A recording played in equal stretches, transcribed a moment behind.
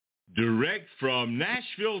Direct from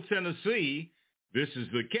Nashville, Tennessee, this is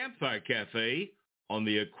the Campfire Cafe on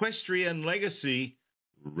the Equestrian Legacy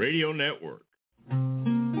Radio Network.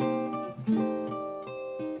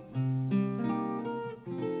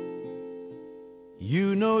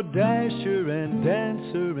 You know Dasher and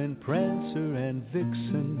Dancer and Prancer and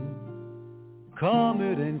Vixen,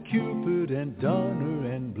 Comet and Cupid and Donner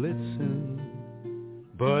and Blitzen.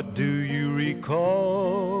 But do you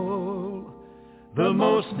recall the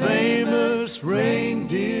most famous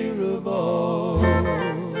reindeer of all?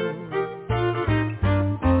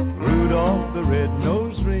 Rudolph the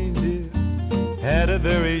red-nosed reindeer had a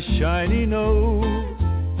very shiny nose,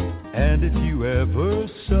 and if you ever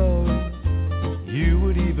saw it, you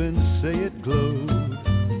would even say it glowed.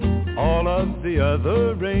 All of the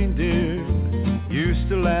other reindeer used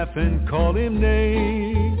to laugh and call him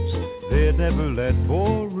names. They'd never let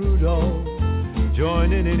poor Rudolph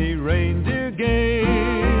join in any reindeer games.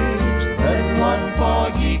 Then one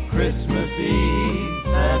foggy Christmas Eve,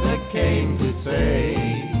 Santa came to say,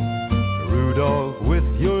 Rudolph, with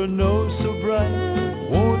your nose so bright,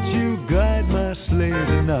 won't you guide my sleigh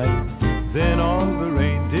tonight? Then all the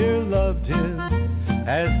reindeer loved him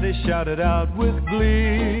as they shouted out with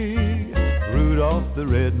glee, Rudolph the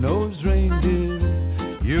red-nosed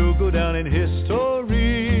reindeer, you'll go down in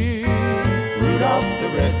history. Rudolph the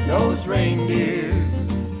red-nosed reindeer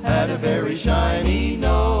had a very shiny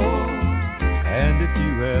nose, and if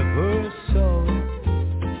you ever saw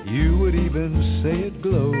it, you would even say it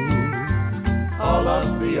glowed. All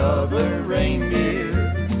of the other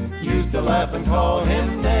reindeer used to laugh and call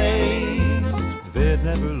him names. They'd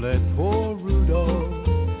never let poor Rudolph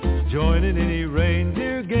join in any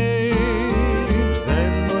reindeer games.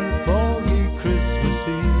 Then one foggy Christmas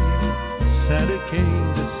Eve, Santa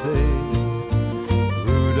came to say,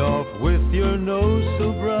 Rudolph, with your nose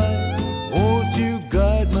so bright, won't you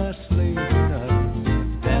guide my sleigh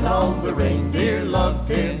tonight? Then all the reindeer loved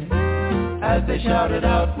him as they shouted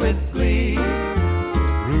out with glee,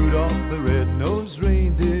 Rudolph the red-nosed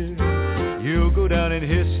reindeer, you'll go down in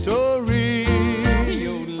history.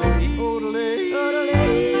 He'll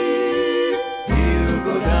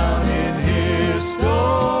go down in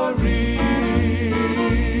history.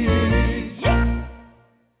 Yeah.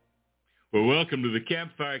 Well, welcome to the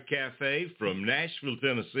Campfire Cafe from Nashville,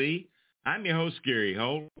 Tennessee. I'm your host, Gary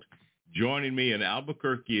Holt. Joining me in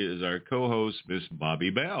Albuquerque is our co-host, Miss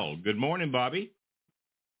Bobbi Bell. Good morning, Bobbi.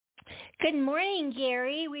 Good morning,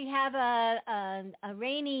 Gary. We have a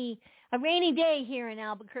rainy day here in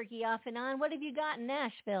Albuquerque off and on. What have you got in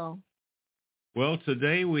Nashville? Well,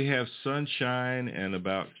 today we have sunshine and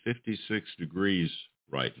about 56 degrees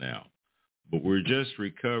right now. But we're just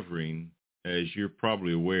recovering, as you're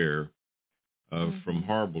probably aware, from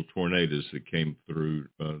horrible tornadoes that came through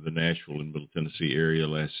the Nashville and Middle Tennessee area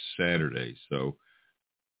last Saturday. So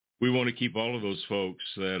we want to keep all of those folks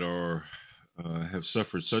that are have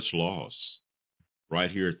suffered such loss right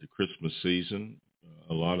here at the Christmas season.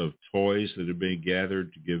 A lot of toys that are being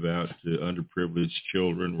gathered to give out to underprivileged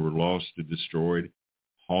children were lost or destroyed.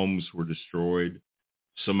 Homes were destroyed.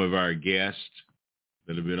 Some of our guests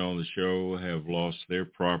that have been on the show have lost their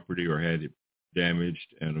property or had it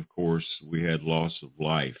damaged. And, of course, we had loss of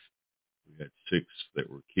life. We had 6 that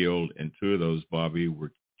were killed, and 2 of those, Bobbi,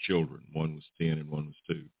 were children. One was 10 and one was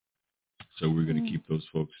 2. So we're going to keep those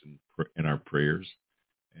folks in our prayers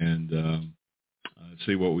and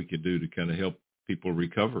see what we can do to kind of help people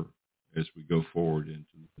recover as we go forward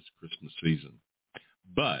into this Christmas season.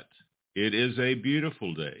 But it is a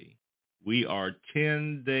beautiful day. We are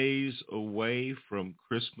 10 days away from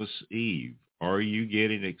Christmas Eve. Are you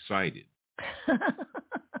getting excited?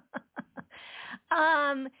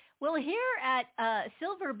 Well, here at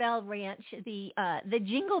Silver Bell Ranch, the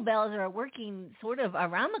Jingle Bells are working sort of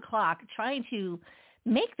around the clock trying to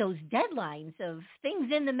make those deadlines of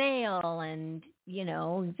things in the mail and, you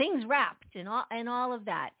know, things wrapped and all of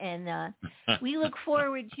that. And we look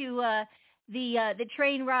forward to the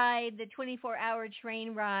train ride, the 24-hour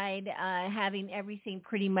train ride, having everything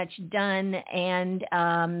pretty much done and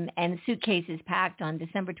suitcases packed on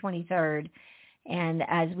December 23rd. And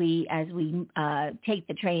as we take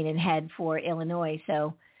the train and head for Illinois,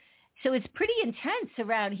 so it's pretty intense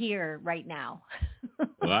around here right now.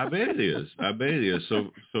 Well, I bet it is.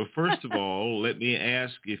 So first of all, let me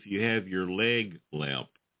ask if you have your leg lamp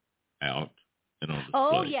out and on display.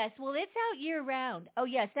 Oh yes, well it's out year round. Oh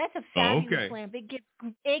yes, that's a fabulous lamp.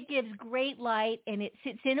 It gives great light and it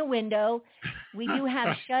sits in a window. We do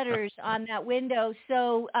have shutters on that window,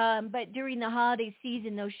 so but during the holiday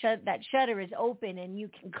season, that shutter is open and you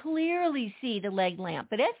can clearly see the leg lamp.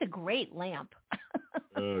 But that's a great lamp.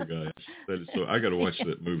 Oh gosh, that is so. I got to watch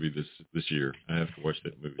that movie this year. I have to watch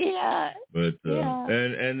that movie. Yeah. But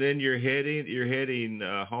and then you're heading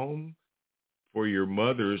home for your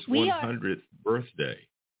mother's 100th birthday.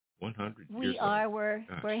 100 years We are. We're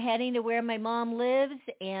heading to where my mom lives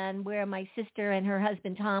and where my sister and her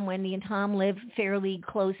husband Tom, Wendy and Tom, live fairly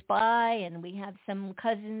close by, and we have some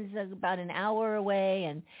cousins about an hour away.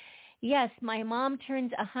 And yes, my mom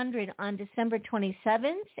turns 100 on December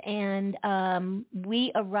 27th, and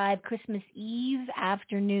we arrive Christmas Eve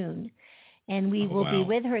afternoon, and we will be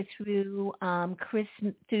with her through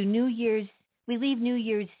through New Year's. We leave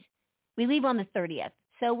on the 30th.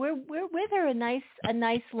 So we're with her a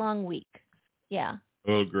nice long week. Yeah.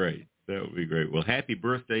 Oh, great. That would be great. Well, happy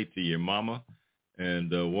birthday to your mama.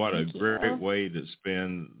 And what a great way to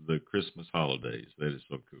spend the Christmas holidays. That is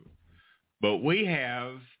so cool. But we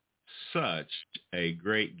have such a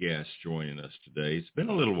great guest joining us today. It's been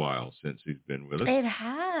a little while since he's been with us. It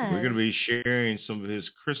has. We're going to be sharing some of his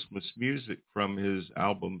Christmas music from his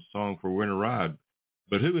album Song for Winter Ride.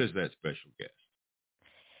 But who is that special guest?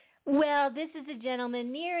 Well, this is a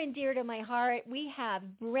gentleman near and dear to my heart. We have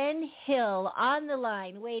Brenn Hill on the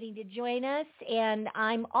line waiting to join us, and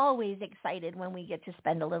I'm always excited when we get to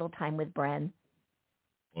spend a little time with Brenn.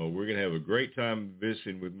 Well, we're going to have a great time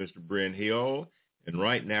visiting with Mr. Brenn Hill, and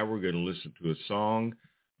right now we're going to listen to a song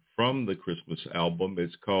from the Christmas album.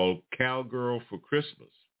 It's called Cowgirl for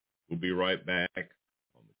Christmas. We'll be right back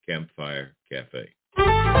on the Campfire Cafe.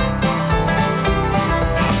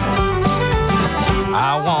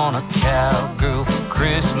 I want a cowgirl for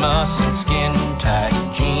Christmas and skin-tight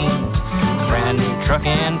jeans, a brand new truck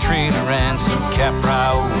and trailer and some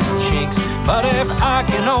Capri cheeks. But if I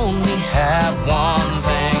can only have one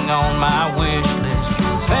thing on my wish list,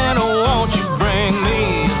 Santa, won't you bring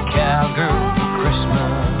me a cowgirl for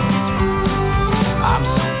Christmas? I'm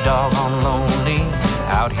so doggone lonely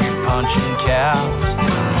out here punching cows.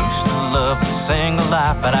 Used to love to sing a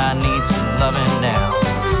lot, but I need some loving now.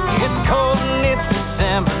 It's cold and it's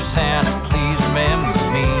December, Santa, please remember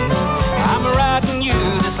me. I'm writing you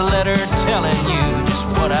this letter telling you just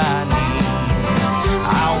what I need.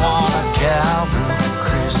 I want a cowgirl for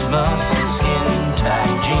Christmas,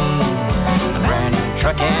 skin-tight jeans, a brand new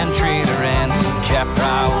truck and trailer and some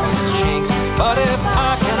Capri cheeks. But if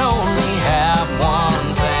I can only have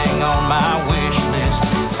one thing on my wish list,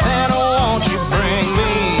 Santa, won't you bring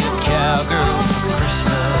me a cowgirl for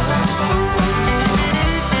Christmas?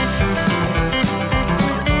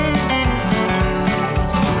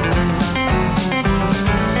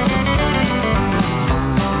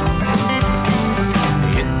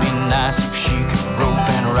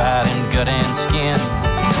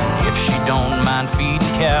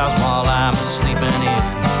 Cows while I'm sleeping in.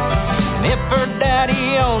 And if her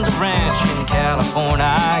daddy owns a ranch in California,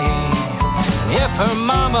 and if her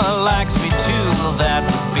mama likes me too, well, that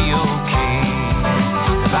would be okay.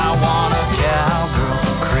 'Cause I want a cowgirl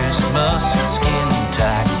for Christmas,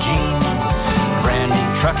 skin-tight jeans, a brand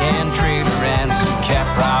new truck and trailer and some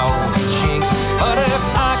Capri cheeks. But if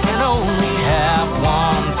I can only have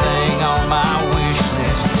one thing on my wish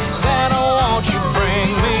list, Santa, won't you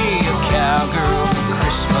bring me a cowgirl?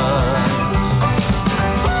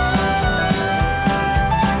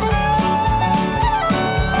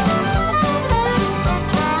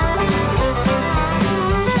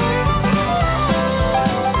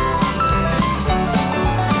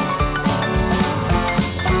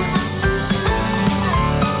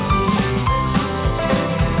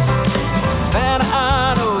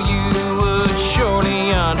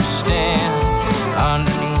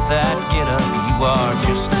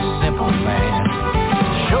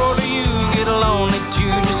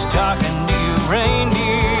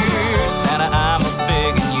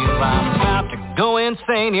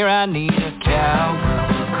 Insane here, I need a cowgirl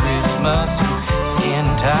for Christmas,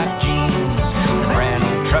 skin-tight jeans, a brand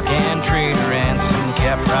new truck and trailer and some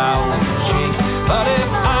Capri cheeks. But if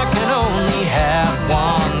I can only have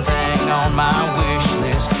one thing on my wish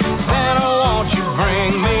list, Santa, won't you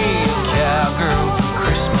bring me a cowgirl for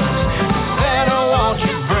Christmas? Santa, won't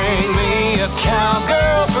you bring me a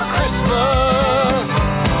cowgirl for Christmas?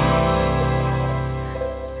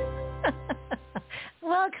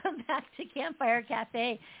 Welcome back to Campfire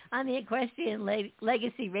Cafe on the Equestrian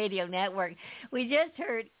Legacy Radio Network. We just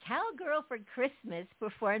heard Cowgirl for Christmas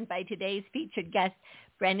performed by today's featured guest,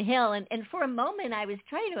 Brenn Hill. And for a moment, I was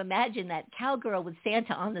trying to imagine that cowgirl with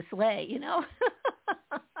Santa on the sleigh, you know.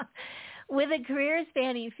 With a career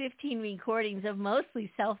spanning 15 recordings of mostly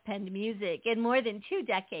self-penned music and more than 2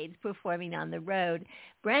 decades performing on the road,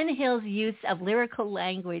 Brenn Hill's use of lyrical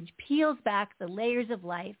language peels back the layers of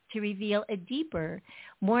life to reveal a deeper,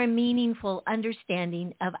 more meaningful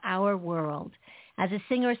understanding of our world. As a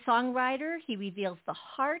singer-songwriter, he reveals the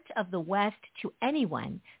heart of the West to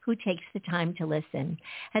anyone who takes the time to listen.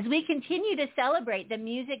 As we continue to celebrate the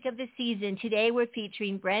music of the season, today we're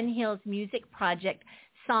featuring Brenn Hill's music project,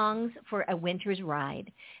 Songs for a Winter's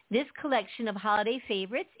Ride. This collection of holiday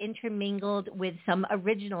favorites, intermingled with some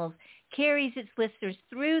originals, carries its listeners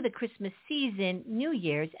through the Christmas season, New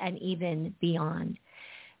Year's, and even beyond.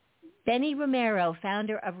 Benny Romero,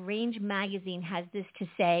 founder of Range Magazine, has this to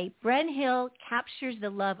say: Brenn Hill captures the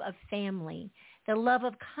love of family, the love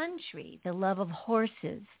of country, the love of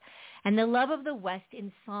horses, and the love of the West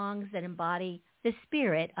in songs that embody the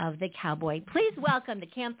spirit of the cowboy. Please welcome to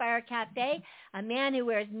CAMPFIRE Cafe a man who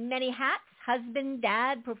wears many hats: husband,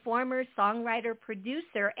 dad, performer, songwriter,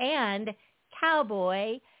 producer, and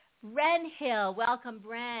cowboy, Brenn Hill. Welcome,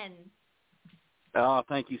 Brenn. Oh,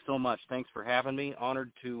 thank you so much. Thanks for having me.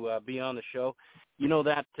 Honored to be on the show. You know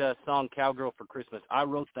that song, Cowgirl for Christmas? I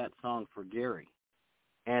wrote that song for Gary,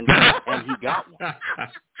 and he got one.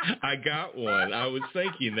 I got one. I was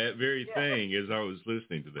thinking that very thing as I was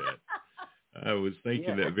listening to that. I was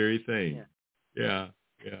thinking that very thing. Yeah.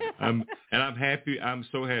 I'm happy. I'm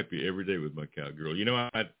so happy every day with my cowgirl. You know,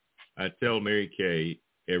 I tell Mary Kay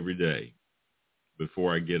every day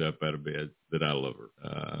before I get up out of bed that I love her.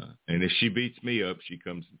 And if she beats me up, she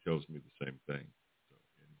comes and tells me the same thing. So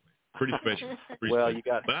anyway, pretty special.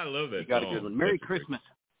 But I love that you got song. A good one. Merry Christmas.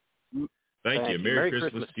 Thank you. Merry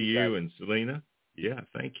Christmas to you and Selena. Yeah,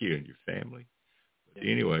 thank you, and your family. But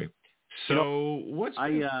anyway, so what's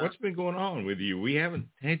been going on with you? We haven't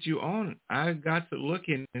had you on. I got to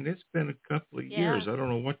looking, and it's been a couple of years. I don't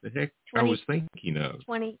know what the heck I was thinking of.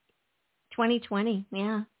 2020,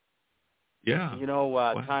 yeah. Yeah. You know,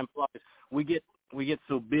 time flies. We get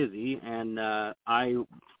so busy, and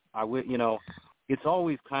you know, it's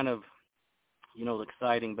always kind of, you know,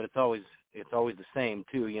 exciting, but it's always the same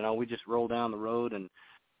too. You know, we just roll down the road and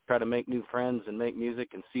try to make new friends and make music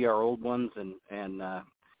and see our old ones and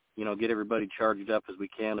you know, get everybody charged up as we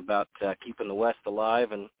can about keeping the West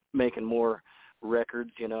alive and making more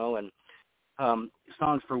records. You know, and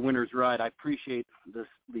Songs for Winter's Ride. I appreciate the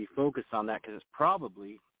focus on that because it's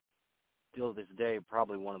probably still to this day,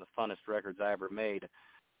 probably one of the funnest records I ever made.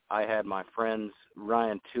 I had my friends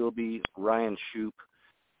Ryan Tilby, Ryan Shoup.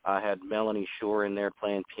 I had Melanie Shore in there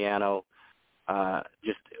playing piano.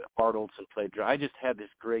 Just Art Olson played drum. I just had this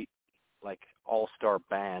great, like, all-star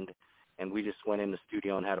band, and we just went in the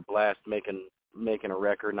studio and had a blast making a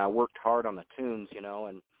record. And I worked hard on the tunes, you know,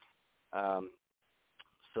 and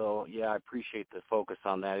so yeah, I appreciate the focus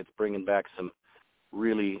on that. It's bringing back some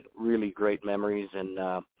really, really great memories,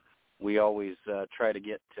 and we always try to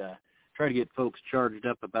get folks charged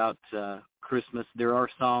up about Christmas. There are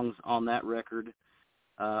songs on that record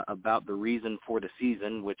about the reason for the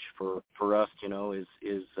season, which for us, you know, is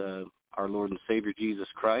our Lord and Savior Jesus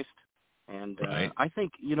Christ. And I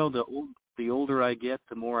think, you know, the older I get,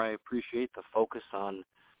 the more I appreciate the focus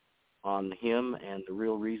on Him and the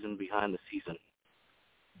real reason behind the season.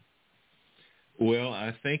 Well,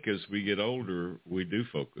 I think as we get older, we do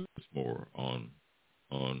focus more on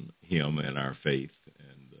Him and our faith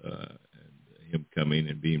and Him coming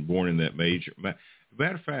and being born in that major.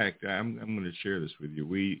 Matter of fact, I'm going to share this with you.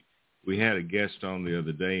 We had a guest on the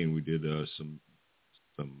other day, and we did some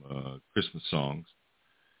Christmas songs,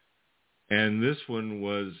 and this one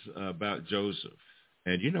was about Joseph.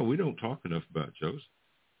 And you know, we don't talk enough about Joseph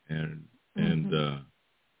and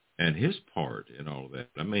his part in all of that.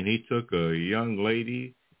 I mean, he took a young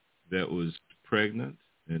lady that was pregnant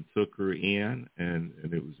and took her in, and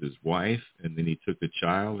it was his wife, and then he took a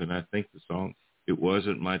child, and I think the song, It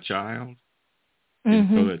Wasn't My Child. You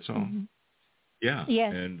know that song? Yeah.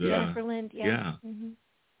 Yes. And, Jennifer Lind, yeah. Yeah.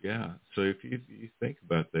 Yeah. So if you think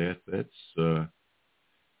about that,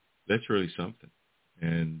 that's really something.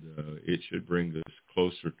 And it should bring us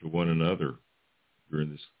closer to one another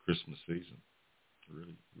during this Christmas season.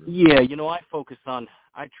 Really. Yeah, you know, I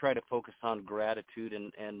try to focus on gratitude,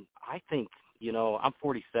 and I think, you know, I'm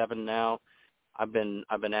 47 now. I've been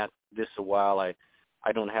at this a while. I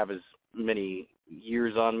don't have as many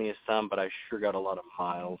years on me as some, but I sure got a lot of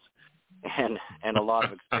miles and a lot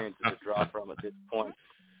of experiences to draw from at this point.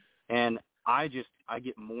 And I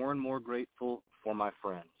get more and more grateful for my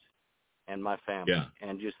friends and my family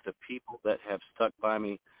and just the people that have stuck by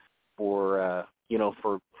me for you know,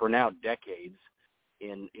 for now decades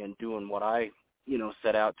in doing what I, you know,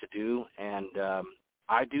 set out to do. And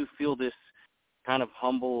I do feel this kind of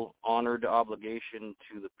humble, honored obligation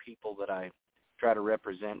to the people that I try to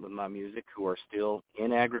represent with my music, who are still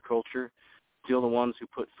in agriculture, still the ones who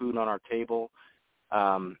put food on our table.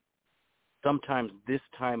 Sometimes this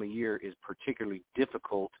time of year is particularly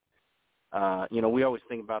difficult. We always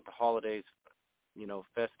think about the holidays,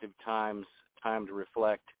 festive times, time to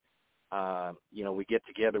reflect. We get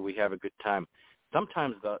together, we have a good time.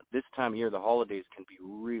 Sometimes this time of year, the holidays can be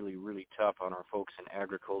really, really tough on our folks in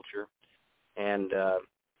agriculture. And,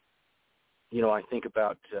 I think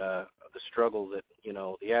about the struggle that,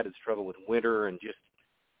 the added struggle with winter and just,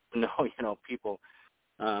 people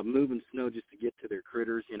moving snow just to get to their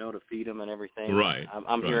critters, to feed them and everything. Right.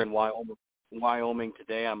 I'm here in Wyoming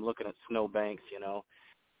today. I'm looking at snow banks,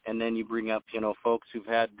 and then you bring up, folks who've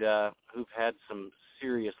had some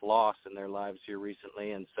serious loss in their lives here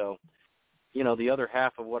recently. And so, the other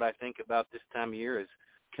half of what I think about this time of year is,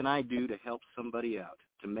 can I do to help somebody out,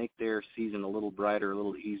 to make their season a little brighter, a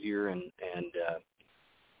little easier, and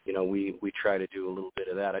we try to do a little bit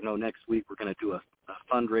of that. I know next week we're going to do a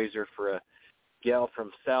fundraiser for a gal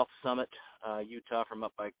from South Summit, Utah, from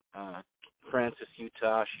up by Francis,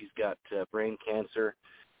 Utah. She's got brain cancer,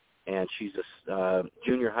 and she's a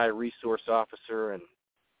junior high resource officer, and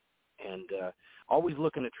always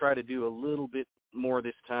looking to try to do a little bit more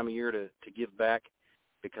this time of year to give back,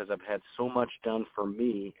 because I've had so much done for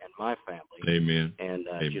me and my family. Amen. And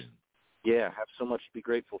Amen. have so much to be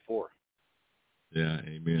grateful for. Yeah,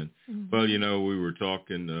 amen. Mm-hmm. Well, we were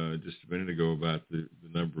talking just a minute ago about the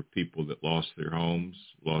number of people that lost their homes,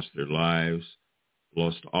 lost their lives,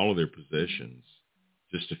 lost all of their possessions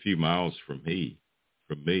just a few miles from me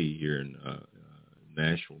here in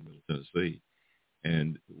Nashville, Middle Tennessee.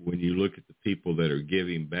 And when you look at the people that are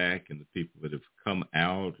giving back and the people that have come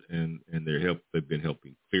out and they've been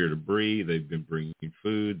helping clear debris, they've been bringing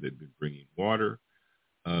food, they've been bringing water,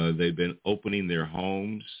 they've been opening their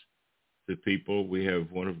homes to people. We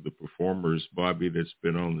have one of the performers, Bobbi, that's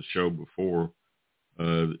been on the show before,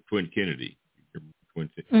 Twin Kennedy.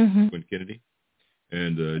 Twin Kennedy?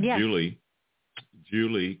 And yes.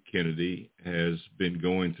 Julie Kennedy has been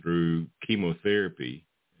going through chemotherapy,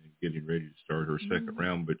 getting ready to start her second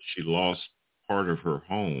round, but she lost part of her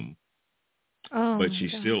home. Oh, but she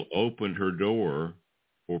still opened her door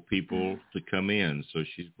for people to come in. So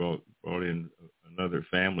she's brought in another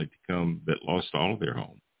family to come that lost all of their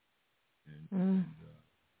home. And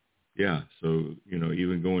so,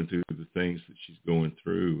 even going through the things that she's going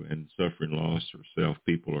through and suffering loss herself,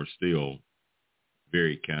 people are still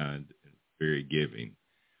very kind and very giving,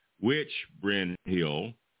 which, Brenn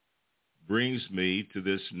Hill, brings me to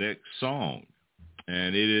this next song.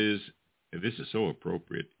 And this is so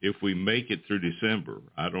appropriate. If we make it through December,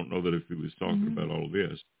 I don't know that if he was talking about all of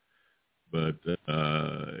this, but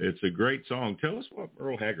it's a great song. Tell us what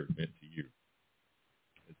Merle Haggard meant to you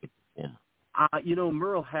as a performer.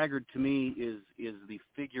 Merle Haggard to me is the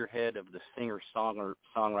figurehead of the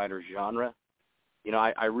singer-songwriter genre.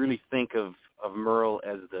 I really think of Merle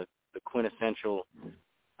as the quintessential,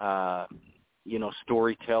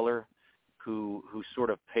 storyteller who sort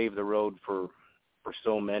of paved the road for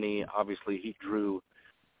so many. Obviously, he drew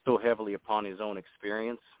so heavily upon his own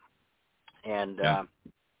experience. And, as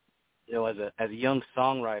a young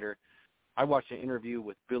songwriter, I watched an interview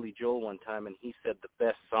with Billy Joel one time, and he said the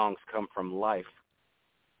best songs come from life.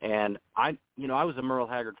 And I was a Merle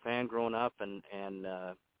Haggard fan growing up, and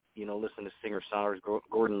listening to singer-songwriters,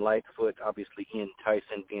 Gordon Lightfoot, obviously Ian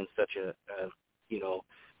Tyson being such a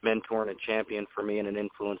mentor and a champion for me and an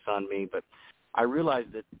influence on me. But I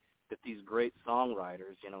realized that these great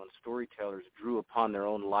songwriters, and storytellers drew upon their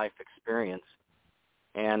own life experience.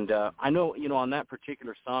 And I know, on that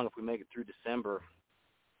particular song, If We Make It Through December,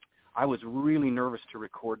 I was really nervous to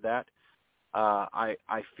record that. I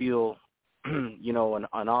feel, an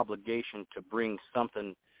obligation to bring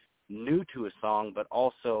something new to a song, but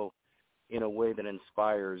also in a way that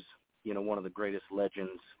inspires, one of the greatest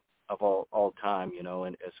legends of all time,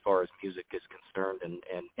 and as far as music is concerned,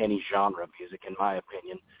 and any genre of music, in my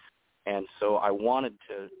opinion. And so I wanted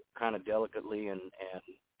to kind of delicately and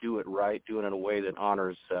do it right, do it in a way that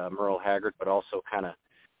honors Merle Haggard, but also kind of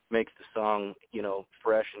makes the song,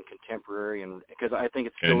 fresh and contemporary, and because I think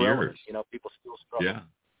it's still relevant. People still struggle.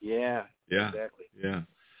 Yeah, exactly. Yeah.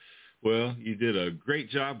 Well, you did a great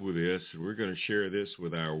job with this. We're going to share this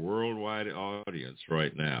with our worldwide audience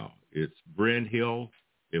right now. It's Brenn Hill,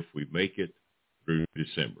 If We Make It Through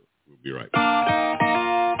December. We'll be right back.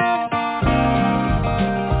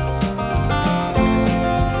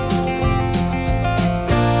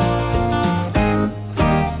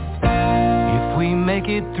 If we make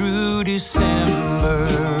it through December,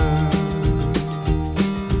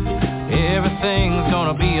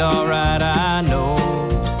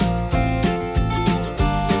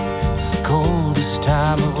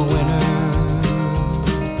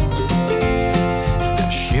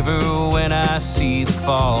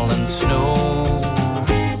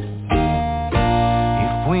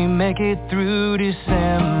 we make it through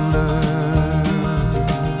December.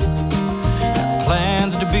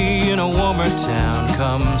 Plans to be in a warmer town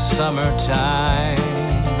come summertime.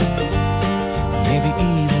 Maybe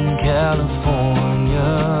even California.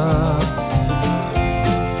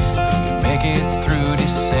 If we make it through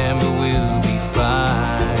December, we'll be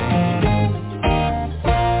fine.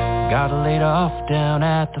 Got laid off down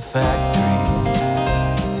at the factory.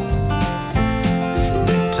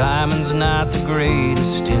 Timing's not the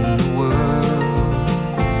greatest in the world.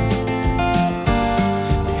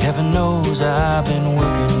 Heaven knows I've been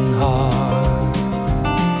working hard.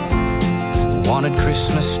 Wanted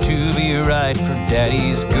Christmas to be right for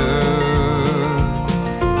Daddy's girl.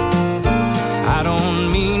 I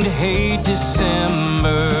don't mean to hate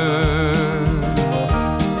December.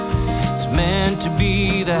 It's meant to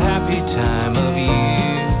be the happy time of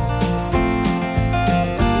year.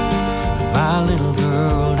 My little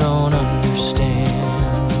girl don't understand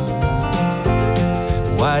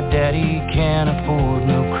why Daddy can't afford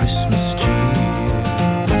no Christmas cheer.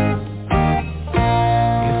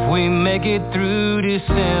 If we make it through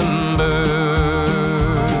December,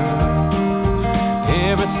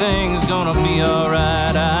 everything's gonna be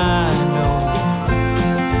alright, I know.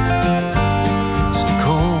 It's the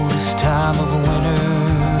coldest time of winter,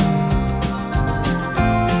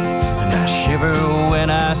 and I shiver when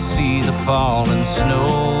I see the falling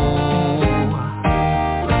snow.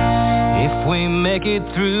 If we make it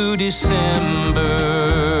through December,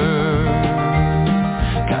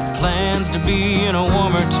 got plans to be in a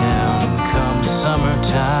warmer town come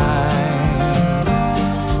summertime.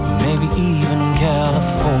 Maybe even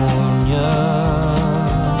California.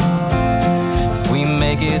 If we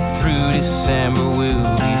make it through December,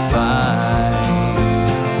 we'll be fine.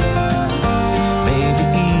 Maybe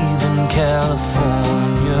even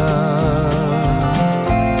California.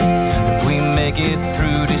 If we make it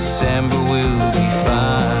through December, we'll be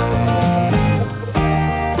fine.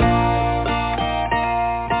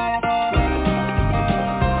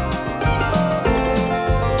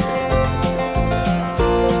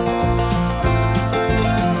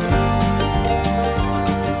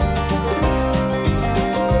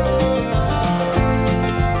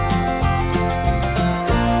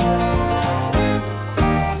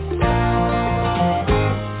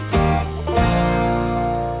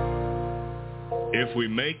 If we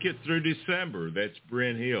make it through December, that's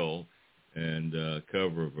Brenn Hill, and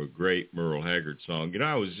cover of a great Merle Haggard song. You know,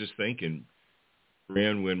 I was just thinking,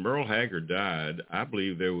 Brenn, when Merle Haggard died, I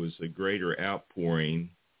believe there was a greater outpouring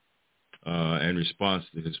and response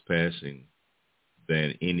to his passing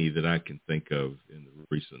than any that I can think of in the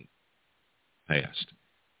recent past.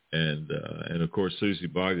 And of course, Susie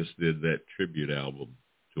Boggess did that tribute album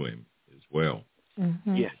to him as well.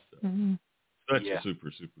 Mm-hmm. Yes. Mm-hmm. Such a super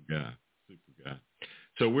guy.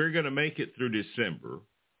 So we're going to make it through December,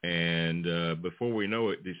 and before we know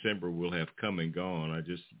it, December will have come and gone. I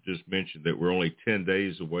just mentioned that we're only 10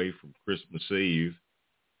 days away from Christmas Eve,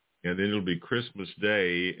 and then it'll be Christmas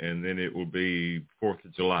Day, and then it will be 4th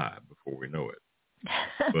of July before we know it.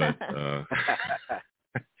 But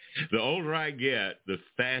the older I get, the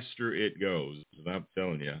faster it goes. And I'm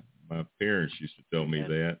telling you, my parents used to tell me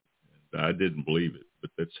that, and I didn't believe it,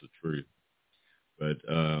 but that's the truth. But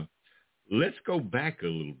let's go back a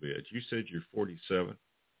little bit. You said you're 47,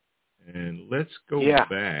 and let's go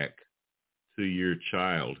back to your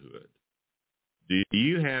childhood. Do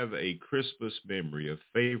you have a Christmas memory, a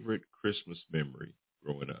favorite Christmas memory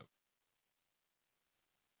growing up?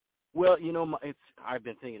 Well, you know, I've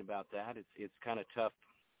been thinking about that. It's kind of tough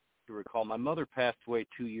to recall. My mother passed away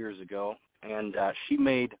 2 years ago, and she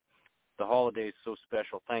made the holidays so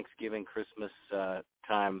special. Thanksgiving, Christmas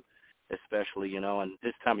time especially, you know, and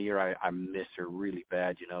this time of year I miss her really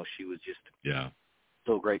bad, you know. She was just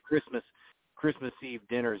so great. Christmas Eve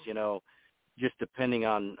dinners, you know, just depending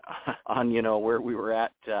on you know, where we were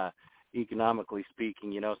at economically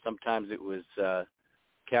speaking, you know, sometimes it was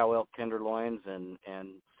cow elk tenderloins, and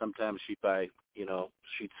sometimes she'd buy, you know,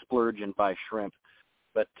 she'd splurge and buy shrimp.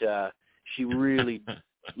 But she really,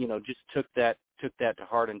 you know, just took that to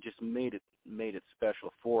heart and just made it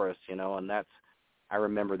special for us, you know, and I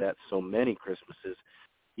remember that so many Christmases.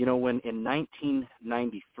 You know, when in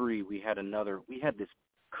 1993 we had this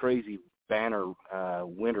crazy banner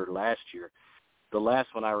winter last year. The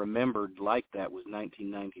last one I remembered like that was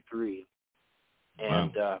 1993.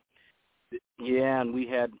 And and we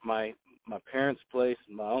had my parents' place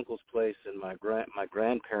and my uncle's place and my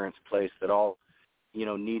grandparents' place that all, you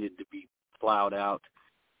know, needed to be plowed out,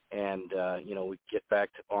 and you know, we'd get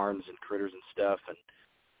back to barns and critters and stuff,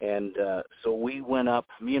 and so we went up.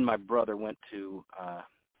 Me and my brother went to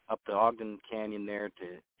up the Ogden Canyon there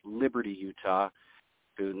to Liberty, Utah,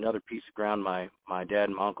 to another piece of ground my dad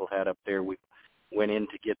and my uncle had up there. We went in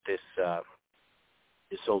to get this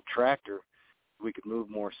old tractor so we could move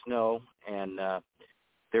more snow, and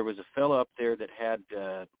there was a fellow up there that had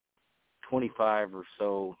 25 or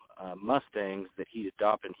so Mustangs that he'd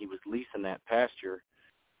adopted. He was leasing that pasture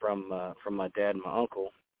from my dad and my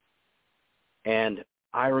uncle. And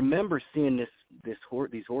I remember seeing these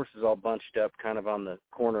horses all bunched up kind of on the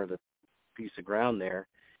corner of the piece of ground there.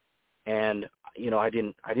 And, I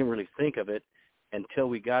didn't really think of it until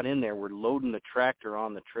we got in there. We're loading the tractor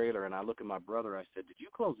on the trailer, and I look at my brother. I said, "Did you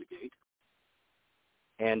close the gate?"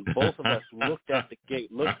 And both of us looked at the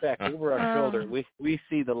gate, looked back over our shoulder. We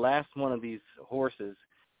see the last one of these horses,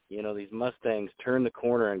 these Mustangs, turn the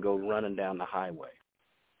corner and go running down the highway.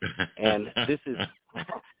 And this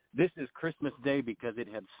is Christmas Day, because it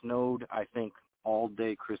had snowed, I think, all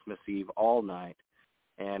day Christmas Eve, all night.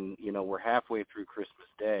 And, we're halfway through Christmas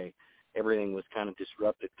Day. Everything was kind of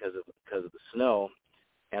disrupted because of the snow.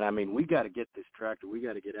 And, I mean, we got to get this tractor. We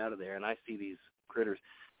got to get out of there. And I see these critters.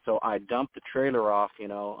 So I dump the trailer off,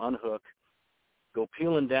 unhook, go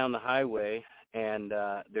peeling down the highway, and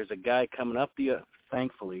there's a guy coming up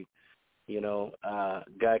thankfully,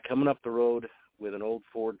 guy coming up the road with an old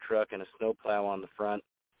Ford truck and a snowplow on the front.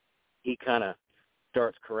 He kind of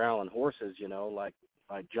starts corralling horses, like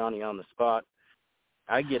Johnny on the spot.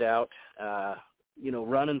 I get out,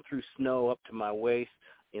 running through snow up to my waist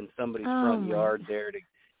in somebody's front yard there.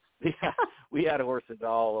 We had horses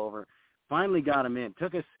all over. Finally got him in.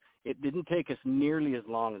 It didn't take us nearly as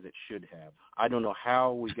long as it should have. I don't know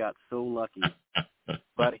how we got so lucky.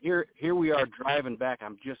 But here we are driving back.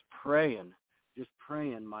 I'm just praying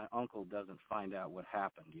my uncle doesn't find out what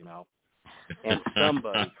happened, And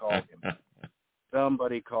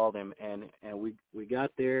somebody called him. And we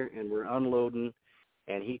got there, and we're unloading,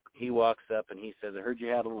 and he walks up and he says, "I heard you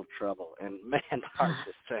had a little trouble." And man, I was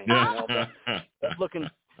just saying, but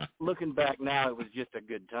looking back now, it was just a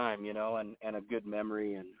good time, and a good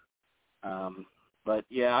memory. And but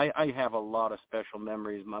yeah, I have a lot of special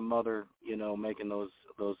memories. My mother, making those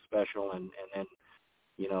special, and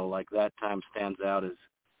like that time stands out as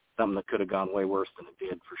something that could have gone way worse than it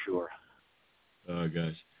did, for sure. Oh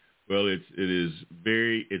gosh, well, it's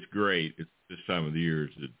great at this time of the year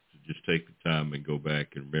to just take the time and go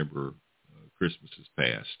back and remember Christmases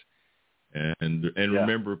past, and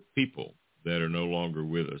remember people that are no longer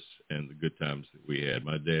with us and the good times that we had.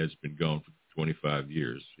 My dad's been gone for 25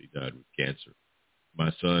 years. He died with cancer.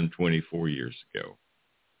 My son, 24 years ago.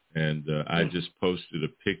 And I just posted a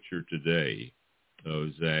picture today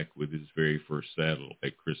of Zach with his very first saddle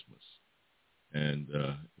at Christmas. And,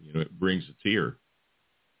 it brings a tear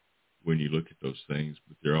when you look at those things,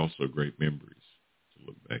 but they're also great memories to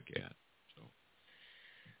look back at. So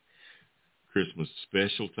Christmas,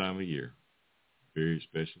 special time of year. Very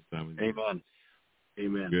special time of year.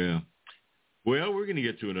 Amen. Yeah. Well, we're going to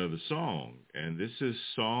get to another song, and this is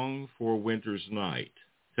Song for Winter's Night.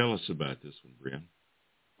 Tell us about this one, Brenn.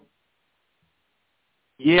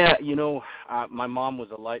 Yeah, my mom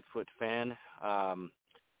was a Lightfoot fan.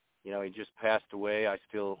 He just passed away. I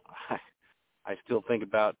still think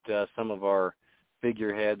about some of our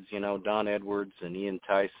figureheads, Don Edwards and Ian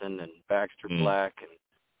Tyson and Baxter Black, and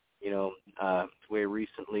way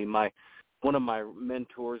recently one of my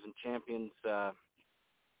mentors and champions,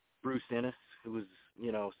 Bruce Ennis, who was,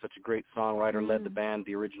 such a great songwriter, led the band,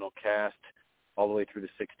 the original cast, all the way through the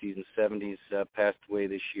 60s and 70s, passed away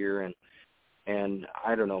this year. And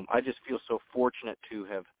I don't know, I just feel so fortunate to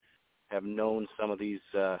have known some of these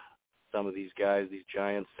guys, these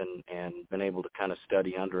giants, and been able to kind of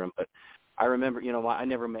study under them. But I remember, I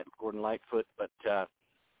never met Gordon Lightfoot, but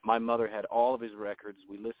my mother had all of his records.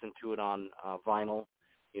 We listened to it on vinyl,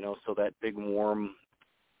 so that big, warm,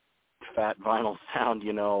 fat vinyl sound,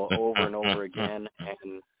 over and over again.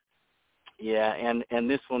 And yeah, and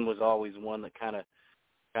this one was always one that kind of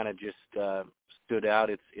just stood out.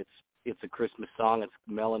 It's a Christmas song. It's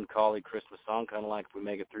a melancholy Christmas song, kind of like We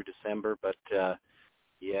Make It Through December. But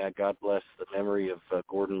yeah, God bless the memory of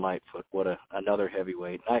Gordon Lightfoot. What another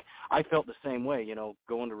heavyweight. And I felt the same way.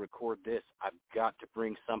 Going to record this, I've got to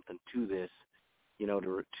bring something to this,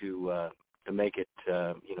 to make it,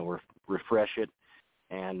 refresh it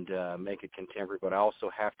and make it contemporary. But I also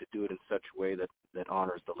have to do it in such a way that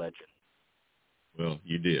honors the legend. Well,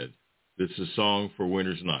 you did. This is Song for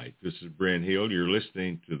Winter's Night. This is Brenn Hill. You're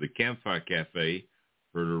listening to the Campfire Cafe,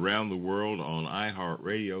 heard around the world on iHeart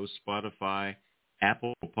Radio, Spotify,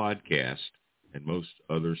 Apple Podcast, and most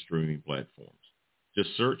other streaming platforms.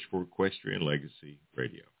 Just search for Equestrian Legacy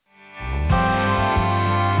Radio.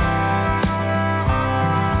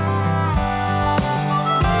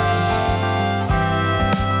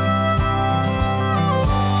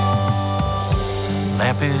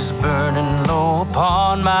 is burning low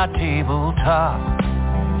upon my tabletop.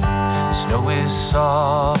 Snow is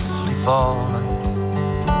softly falling.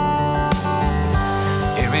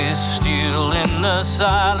 Air is still in the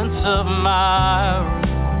silence of my room.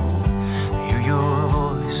 Hear your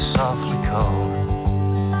voice softly calling.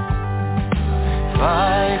 If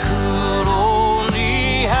I could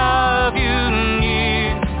only have you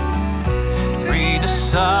near, to breathe a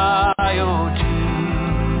sigh or two,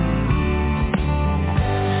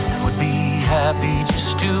 I would be happy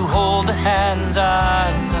just to hold the hands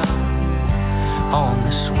I love on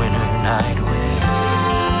this winter night with you.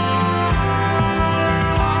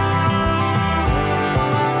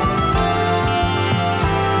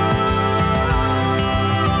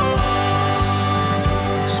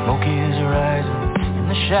 Smoke is rising in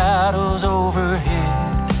the shadows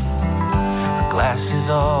overhead. The glass is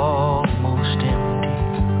almost empty.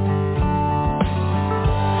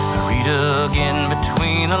 I read again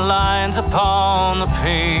between the lines upon the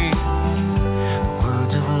page, the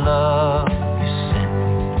words of love.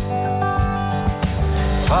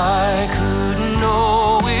 If I could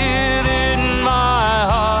know it in my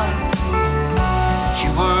heart that you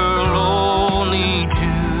were lonely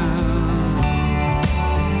too,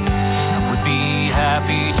 I would be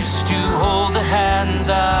happy just to hold the hands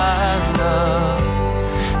I love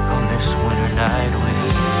on this winter night with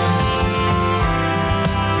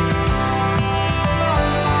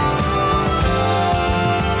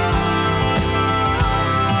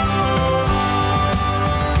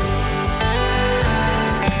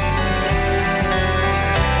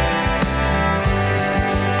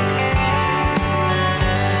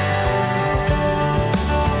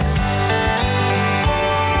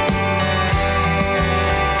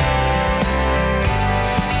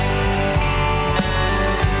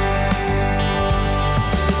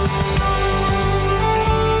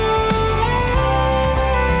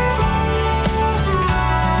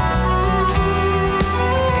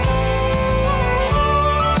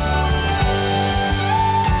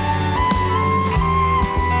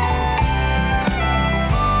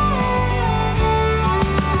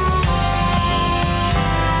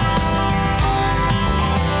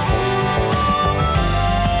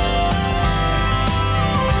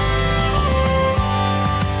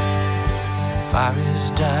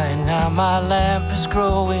my lamp is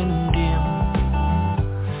growing dim,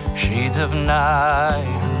 shades of night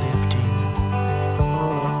are lifting.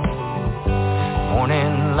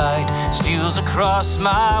 Morning light steals across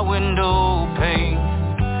my window pane,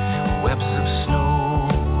 webs of snow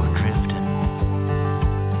are drifting.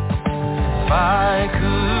 If I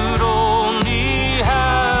could only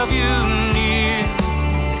have you near,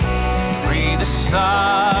 breathe a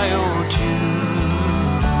sigh or two,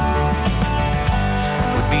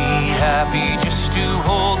 happy just to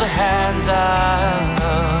hold the hands I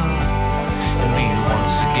love and be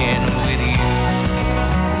once again with you,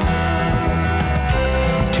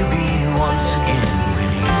 to be once again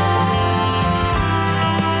with you.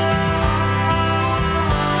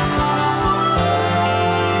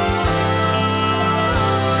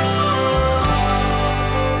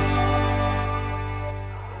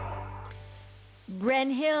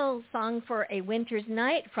 Brenn Hill, Song for a Winter's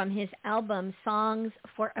Night from his album Songs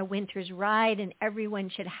for a Winter's Ride, and everyone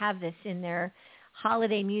should have this in their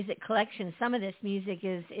holiday music collection. Some of this music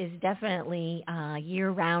is definitely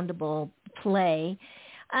year-roundable play.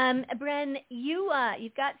 Brenn,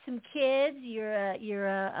 you've got some kids. You're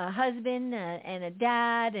a husband and a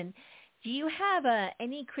dad, and do you have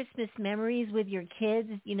any Christmas memories with your kids?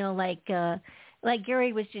 You know, like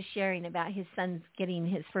Gary was just sharing about his son's getting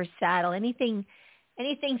his first saddle.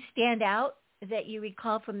 Anything stand out that you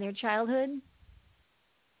recall from their childhood?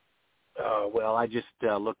 Well, I just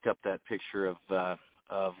looked up that picture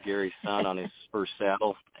of Gary's son on his first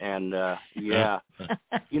saddle, and yeah,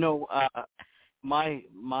 you know, my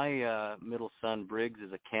middle son Briggs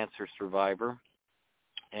is a cancer survivor,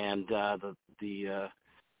 and the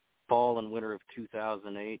fall and winter of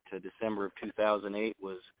 2008 to December of 2008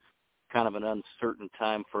 was kind of an uncertain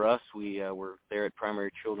time for us. We were there at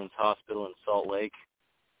Primary Children's Hospital in Salt Lake,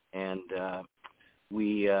 and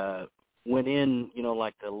we went in, you know,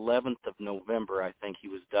 like the 11th of November, I think he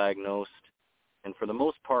was diagnosed. And for the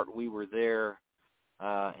most part, we were there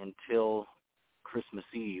until Christmas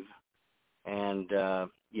Eve. And,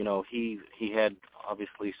 you know, he had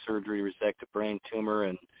obviously surgery, resected brain tumor,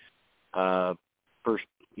 and first,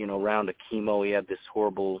 you know, round of chemo. He had this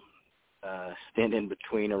horrible stint in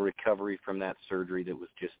between, a recovery from that surgery that was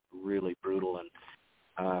just really brutal.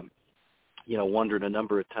 And, you know, wondered a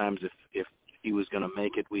number of times if he was going to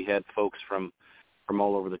make it. We had folks from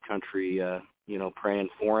all over the country, you know, praying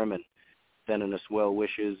for him. And sending us well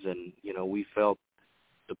wishes, and we felt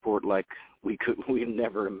support like we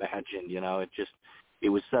never imagined. It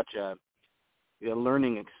was such a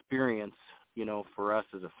learning experience, for us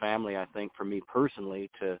as a family. I think for me personally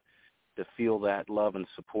to feel that love and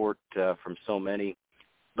support from so many.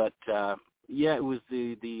 But it was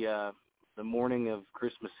the morning of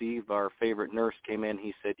Christmas Eve. Our favorite nurse came in.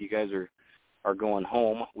 He said, "You guys are going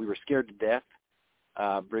home." We were scared to death.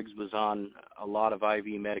 Briggs was on a lot of IV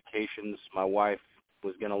medications. My wife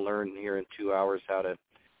was going to learn here in 2 hours how to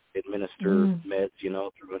administer meds,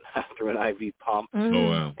 through an IV pump. Oh,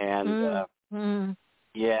 wow. And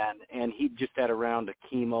and he just had a round of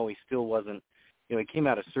chemo. He still wasn't, he came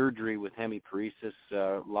out of surgery with hemiparesis,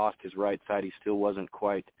 lost his right side. He still wasn't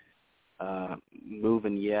quite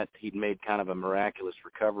moving yet. He'd made kind of a miraculous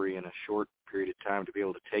recovery in a short period of time to be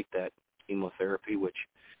able to take that chemotherapy, which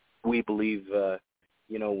we believe,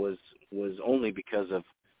 was only because of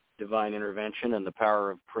divine intervention and the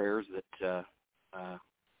power of prayers that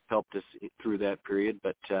helped us through that period.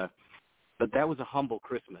 But that was a humble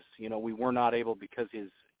Christmas. We were not able, because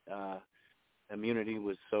his immunity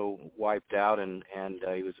was so wiped out and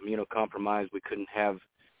he was immunocompromised. We couldn't have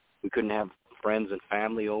friends and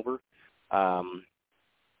family over.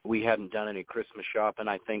 We hadn't done any Christmas shopping.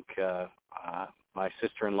 I think my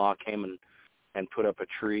sister-in-law came and put up a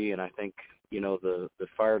tree, and I think the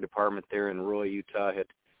fire department there in Roy, Utah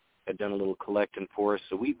had done a little collecting for us.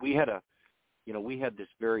 So we had we had this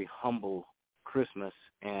very humble Christmas,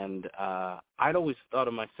 and I'd always thought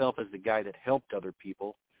of myself as the guy that helped other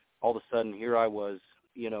people. All of a sudden, here I was,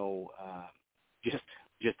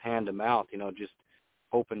 just hand to mouth, just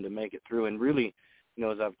hoping to make it through. And really,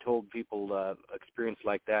 as I've told people, experience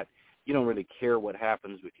like that, you don't really care what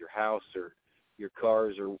happens with your house or your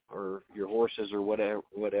cars or your horses or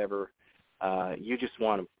whatever. You just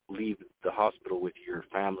want to leave the hospital with your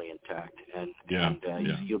family intact, and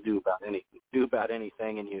you'll do about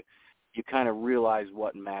anything, and you kind of realize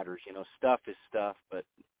what matters. Stuff is stuff, but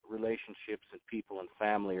relationships and people and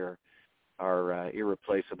family are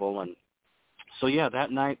irreplaceable. And so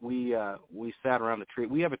that night we sat around the tree.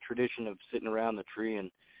 We have a tradition of sitting around the tree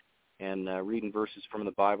and reading verses from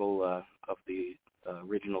the Bible of the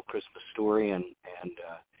original Christmas story, and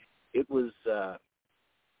it was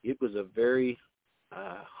a very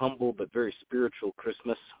humble but very spiritual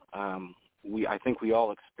Christmas. I think we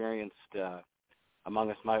all experienced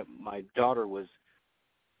among us. My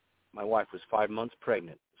wife was 5 months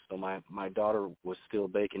pregnant, so my daughter was still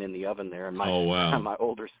baking in the oven there, and my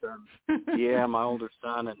older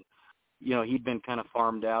son, and he'd been kind of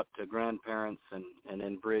farmed out to grandparents, and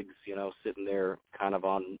then Briggs, sitting there kind of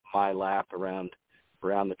on my lap around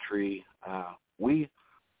the tree. We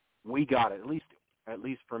got it, at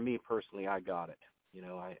least for me personally. I got it.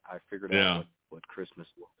 I figured out what Christmas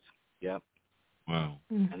was. Yep. Wow.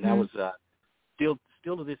 Mm-hmm. And that was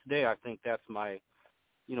still to this day, I think that's my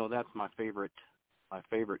favorite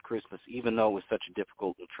Christmas, even though it was such a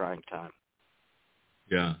difficult and trying time.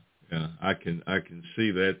 Yeah. I can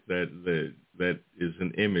see that is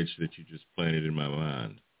an image that you just planted in my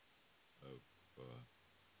mind.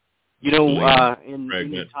 In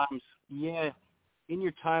your times, in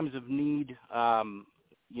your times of need, and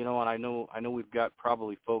I know we've got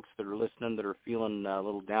probably folks that are listening that are feeling a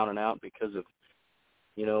little down and out because of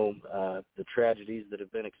the tragedies that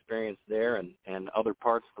have been experienced there and other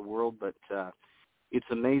parts of the world. But it's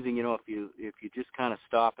amazing, if you just kind of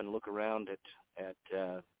stop and look around at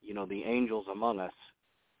the angels among us.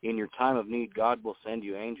 In your time of need, God will send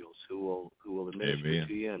you angels who will administer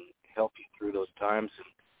to you and help you through those times.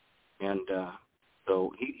 And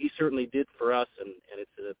so he certainly did for us, and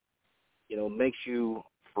it's makes you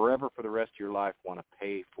forever for the rest of your life want to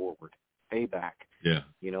pay forward, pay back. Yeah.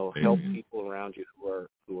 Help people around you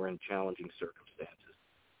who are in challenging circumstances.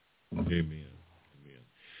 Amen.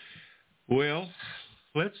 Well,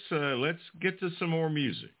 let's get to some more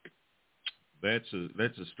music. That's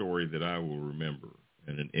a story that I will remember,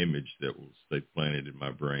 and an image that will stay planted in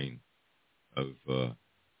my brain of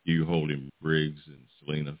you holding Briggs and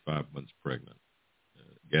Selena, 5 months pregnant,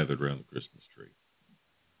 gathered around the Christmas tree.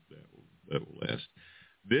 That will last.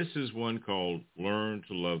 This is one called Learn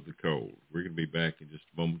to Love the Cold. We're going to be back in just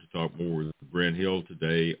a moment to talk more with Brenn Hill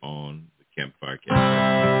today on the Campfire Cafe.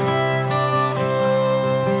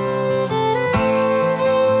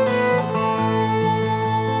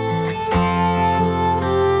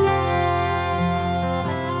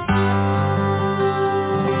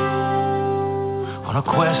 On a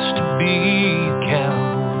quest to be a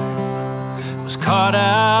cowboy, was caught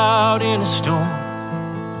out in a storm,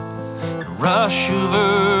 the rush of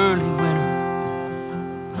early winter,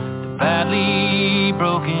 the badly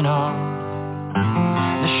broken arm,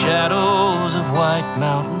 the shadows of White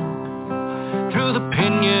Mountain, through the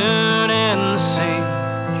pinyon and the sage,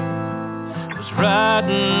 was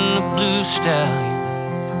riding the blue stallion,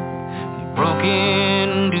 he broke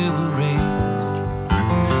into a rage.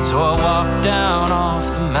 So I walked down off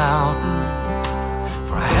the mountain,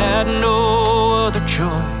 for I had no other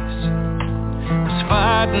choice, was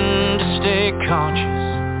fighting to stay conscious,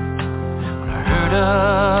 when I heard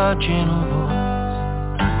a gentle voice.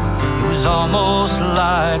 It was almost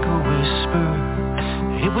like a whisper,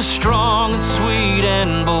 it was strong and sweet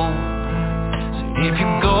and bold. Said, if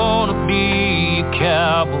you're gonna be a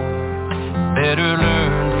cowboy, better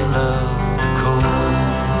learn to love the cold.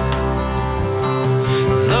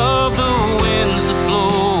 Love the winds that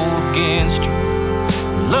blow against you,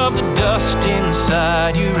 love the dust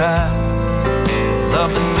inside your eyes,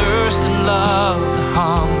 love the thirst and love the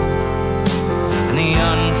hunger, and the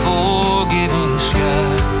unforgiving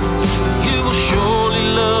sky. You will surely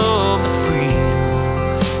love the freedom,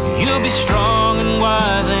 you'll be strong and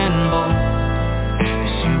wise and bold,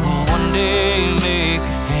 yes, you will one day make a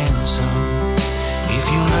handsome, if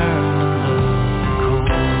you learn to love the cold.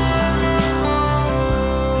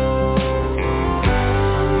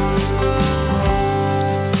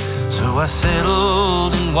 So I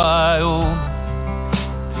settled in Wyoming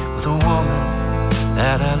with a woman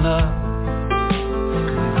that I love,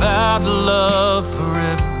 vowed to love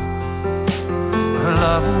forever. Her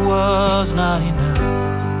love was not enough,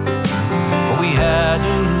 but we had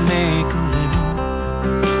to make a living.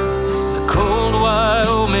 The cold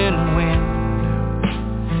Wyoming wind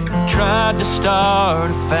tried to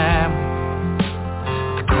start a family,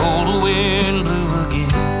 the cold wind blew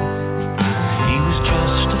again. He was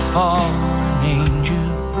just a fallen angel,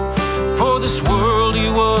 for this world he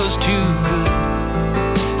was too good.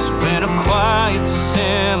 So in a quiet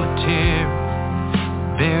cemetery,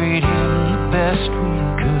 buried him the best we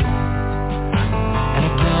could. And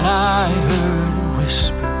again I heard a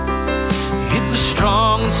whisper, it was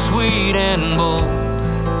strong and sweet and bold.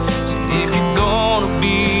 Said, if you're gonna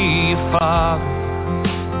be a father,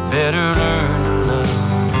 better learn to love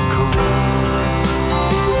the cold.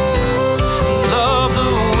 Love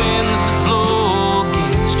the winds that blow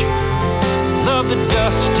against you, love the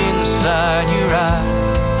dust inside your eyes,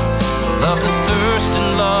 love the thirst and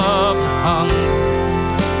love the hunger,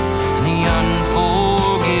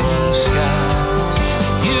 unforgiving skies.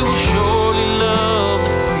 You will surely love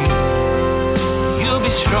the free, you'll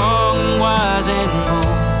be strong and wise and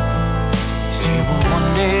bold, so you will one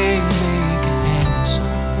day make a handsome,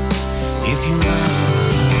 if you learn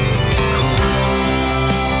to love the cold.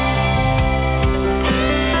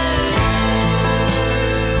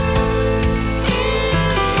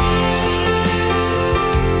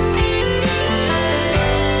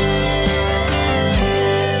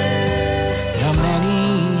 Now many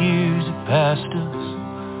years have passed us,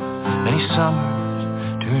 many summers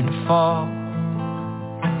turned to fall,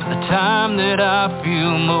 the time that I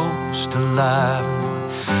feel most alive,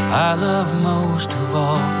 I love most of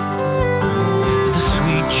all, the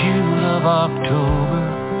sweet chill of October.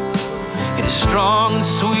 It is strong and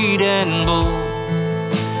sweet and bold.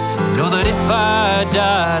 Know that if I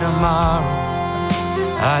die tomorrow,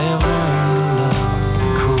 I have learned to love the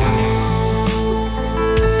cold.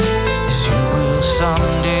 Yes, you will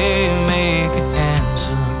someday make it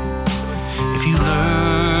handsome, if you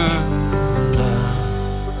learn to love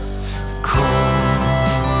the cold.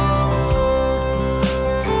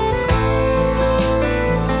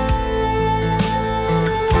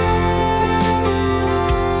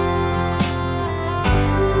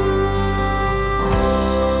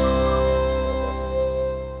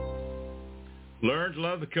 Learn to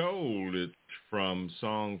Love the Cold. It's from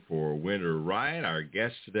Song for Winter Right. Our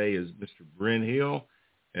guest today is Mr. Brenn Hill,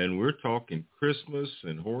 and we're talking Christmas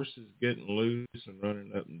and horses getting loose and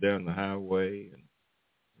running up and down the highway and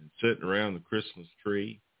sitting around the Christmas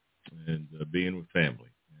tree and being with family.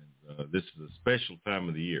 And this is a special time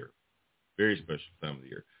of the year, very special time of the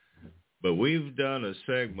year. But we've done a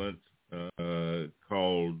segment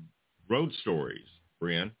called Road Stories,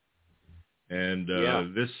 Brenn. And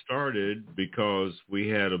this started because we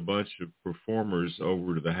had a bunch of performers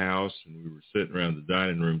over to the house, and we were sitting around the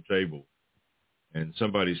dining room table, and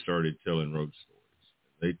somebody started telling road stories.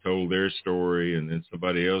 They told their story, and then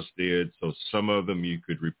somebody else did. So some of them you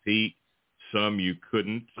could repeat, some you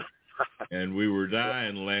couldn't, and we were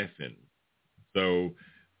dying laughing. So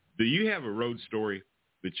do you have a road story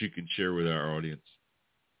that you can share with our audience?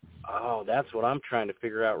 Oh, that's what I'm trying to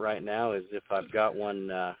figure out right now, is if I've got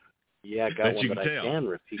one. Yeah, I got one that I can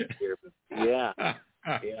repeat here. But yeah.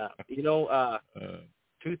 You know,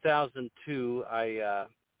 2002, I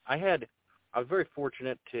had was very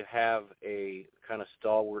fortunate to have a kind of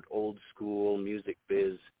stalwart, old school music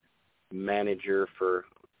biz manager for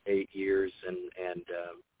 8 years, and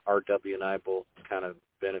RW and I both kind of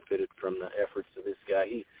benefited from the efforts of this guy.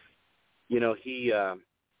 He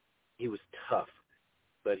was tough,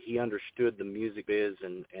 but he understood the music biz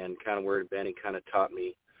and kind of where it had been. He kind of taught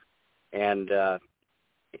me. And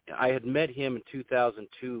I had met him in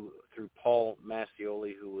 2002 through Paul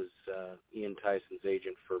Mascioli, who was Ian Tyson's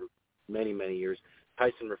agent for many, many years.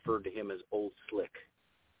 Tyson referred to him as Old Slick.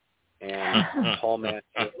 And Paul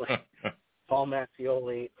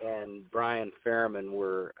Mascioli and Brian Fairman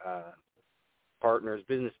were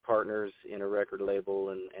business partners in a record label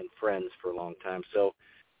and friends for a long time. So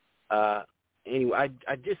anyway,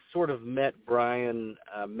 I just sort of met Brian,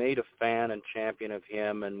 made a fan and champion of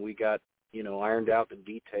him, and we got, ironed out the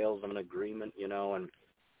details of an agreement,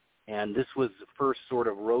 and this was the first sort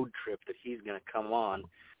of road trip that he's going to come on.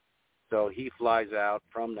 So he flies out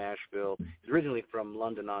from Nashville. He's originally from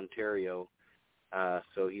London, Ontario,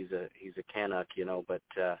 so he's a Canuck, but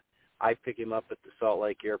I pick him up at the Salt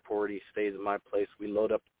Lake Airport. He stays at my place. We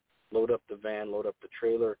load up the van, load up the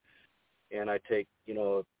trailer, and I take,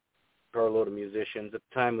 a carload of musicians. At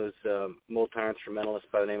the time, it was a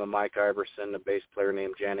multi-instrumentalist by the name of Mike Iverson, a bass player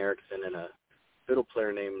named Jan Erickson, and a fiddle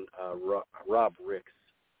player named Rob Ricks.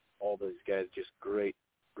 All those guys, just great,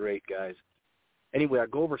 great guys. Anyway, I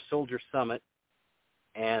go over Soldier Summit,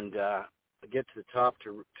 and I get to the top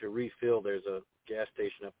to refill. There's a gas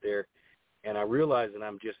station up there, and I realize that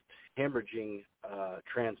I'm just hemorrhaging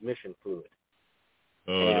transmission fluid.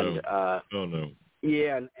 Oh, no.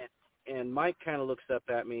 Yeah, and Mike kind of looks up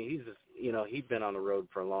at me. He's just, he'd been on the road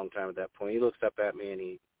for a long time at that point. He looks up at me, and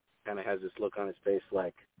he kind of has this look on his face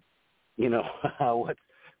like,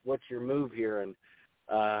 what's your move here? And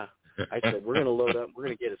I said, we're going to load up. We're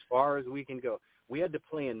going to get as far as we can go. We had to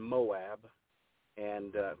play in Moab,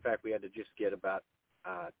 and in fact, we had to just get about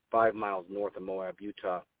 5 miles north of Moab,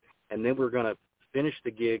 Utah. And then we're going to finish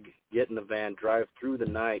the gig, get in the van, drive through the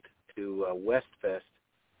night to Westfest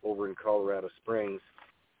over in Colorado Springs.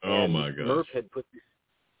 Oh, and my gosh. Murph had put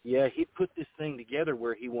this thing together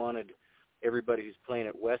where he wanted everybody who's playing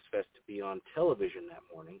at Westfest to be on television that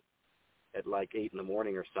morning at like 8 in the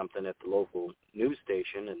morning or something at the local news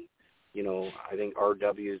station. And, I think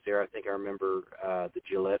RW is there. I think I remember the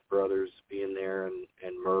Gillette brothers being there and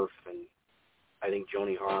Murph and I think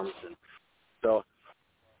Joni Harms. And so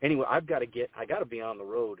anyway, I got to be on the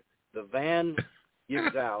road. The van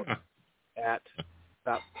gives out at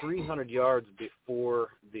about 300 yards before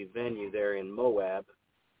the venue there in Moab.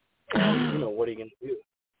 And, what are you going to do?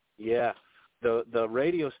 Yeah. The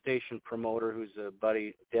radio station promoter, who's a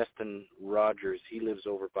buddy, Destin Rogers, he lives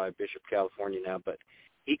over by Bishop, California now, but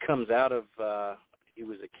he comes out of, he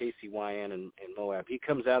was a KCYN in Moab. He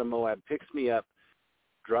comes out of Moab, picks me up,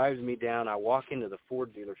 drives me down. I walk into the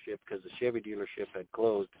Ford dealership because the Chevy dealership had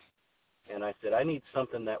closed. And I said, I need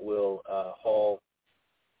something that will haul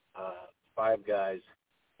 5 guys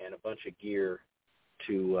and a bunch of gear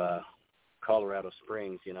to Colorado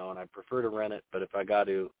Springs, and I prefer to rent it, but if I got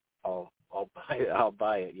to, I'll buy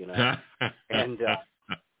it, And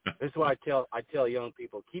this is why I tell young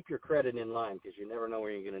people, keep your credit in line because you never know where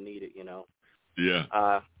you're going to need it,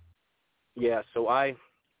 Yeah. Yeah. So I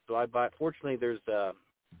buy. Fortunately, there's a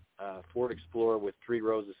Ford Explorer with 3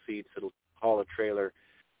 rows of seats. It'll haul a trailer.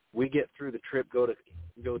 We get through the trip, go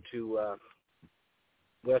to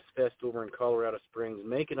Westfest over in Colorado Springs,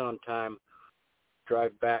 make it on time,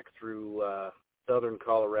 drive back through southern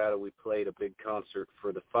Colorado. We played a big concert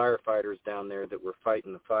for the firefighters down there that were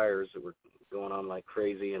fighting the fires that were going on like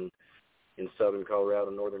crazy in southern Colorado,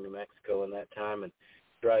 northern New Mexico in that time, and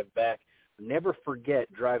drive back. Never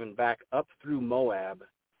forget driving back up through Moab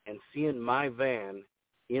and seeing my van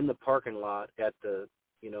in the parking lot at the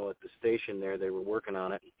station there. They were working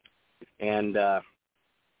on it, and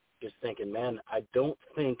just thinking, man, I don't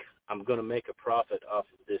think I'm going to make a profit off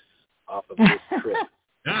of this trip.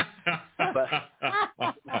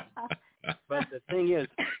 But the thing is,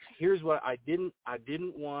 here's what I didn't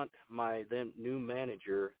want my then new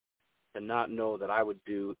manager to not know that I would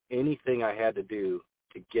do anything I had to do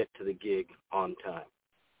to get to the gig on time.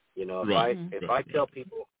 If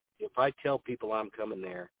I tell people I'm coming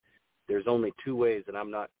there, there's only 2 ways that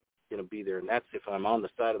I'm not going to be there, and that's if I'm on the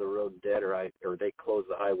side of the road dead or they close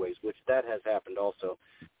the highways, which that has happened also.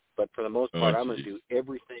 But for the most part, I'm going to do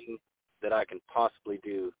everything that I can possibly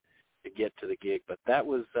do to get to the gig. But that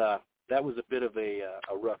was a bit of a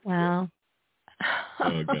rough Wow.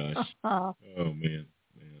 Oh, gosh. Oh, man.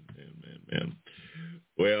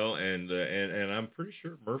 Well, and I'm pretty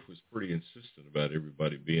sure Murph was pretty insistent about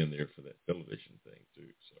everybody being there for that television thing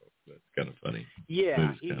too. So that's kind of funny. Yeah,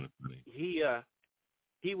 kind of funny.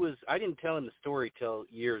 He was. I didn't tell him the story till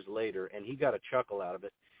years later, and he got a chuckle out of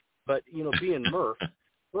it. But being Murph,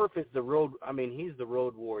 Murph is the road. I mean, he's the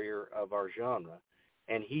road warrior of our genre,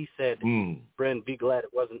 and he said, "Brenn, be glad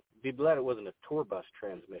it wasn't a tour bus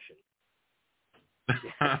transmission.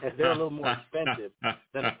 They're a little more expensive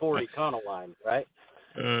than a Ford Econoline, right?"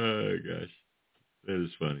 Oh gosh, that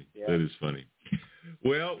is funny. Yeah. That is funny.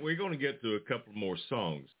 Well, we're going to get to a couple more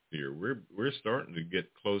songs here. We're starting to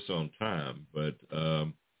get close on time, but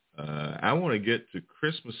I want to get to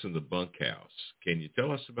Christmas in the Bunkhouse. Can you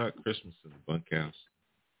tell us about Christmas in the Bunkhouse?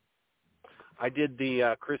 I did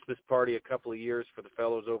the Christmas party a couple of years for the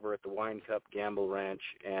fellows over at the Wine Cup Gamble Ranch,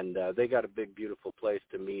 and they got a big, beautiful place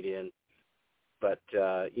to meet in. But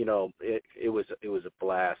it was a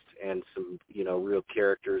blast, and some real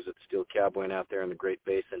characters that's still cowboying out there in the Great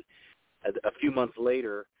Basin. A few months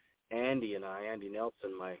later, Andy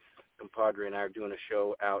Nelson, my compadre, and I are doing a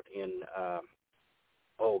show out in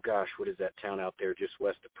what is that town out there just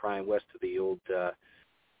west of Prime, west of the old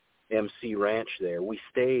MC Ranch there. We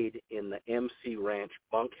stayed in the MC Ranch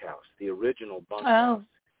bunkhouse, the original bunkhouse.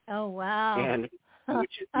 Oh wow. And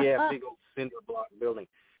big old cinder block building.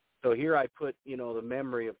 So here I put, the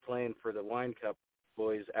memory of playing for the Wine Cup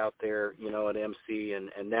boys out there, at MC,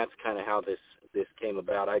 and that's kind of how this came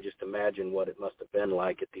about. I just imagine what it must have been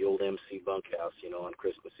like at the old MC bunkhouse, on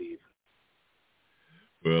Christmas Eve.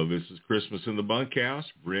 Well, this is Christmas in the Bunkhouse.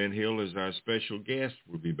 Brenn Hill is our special guest.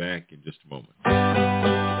 We'll be back in just a moment.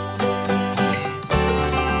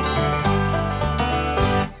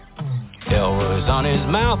 Elroy's on his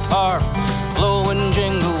mouth harp, blowing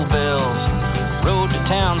jingle bells. Road to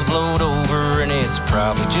town's blowed over, and it's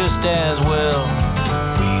probably just as well.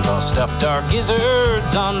 We've all stuffed our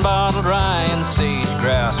gizzards on bottled rye and sage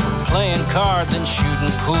grouse. We're playing cards and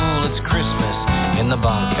shooting pool. It's Christmas in the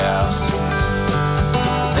bunkhouse.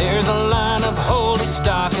 There's a line of holy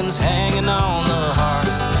stockings hanging on the hearth.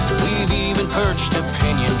 We've even perched a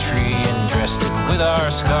pinyon tree and dressed it with our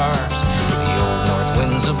scarves. The old north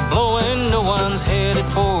winds are blowing, no one's headed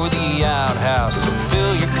for the outhouse. So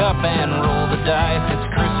fill your cup and roll the dice, it's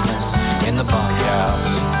Christmas in the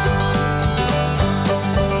bunkhouse.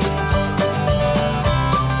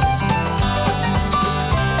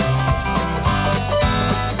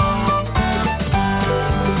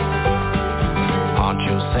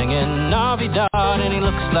 Singing Navidad, and he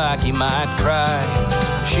looks like he might cry.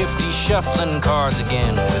 Shifty shuffling cards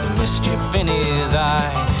again with mischief in his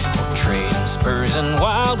eye. We're trading spurs and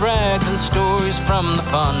wild rags and stories from the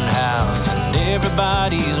fun house. And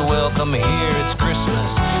everybody's welcome here, it's Christmas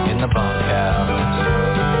in the bunkhouse.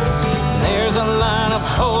 There's a line of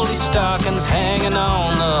holy stockings hanging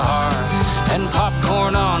on the hearth, and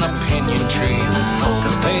popcorn on a pinyon tree with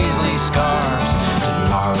polka paisley scarves.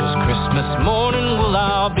 Tomorrow's Christmas morning, we'll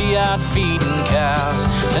all be out feeding cows.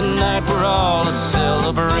 Tonight we're all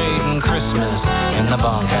celebrating Christmas in the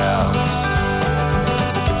bunkhouse.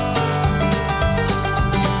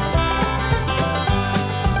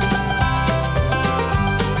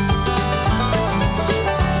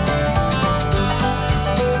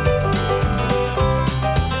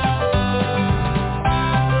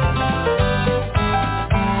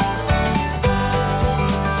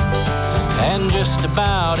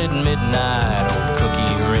 About at midnight, old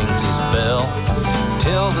Cookie rings his bell,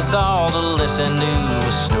 tells us all to listen to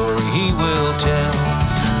a story he will tell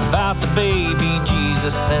about the baby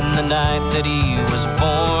Jesus and the night that he was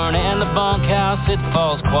born. And the bunkhouse, it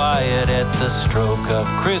falls quiet at the stroke of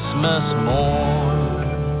Christmas morn.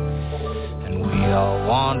 And we all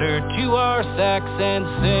wander to our sacks and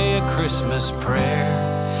say a Christmas prayer.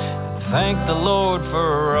 Thank the Lord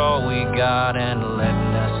for all we got and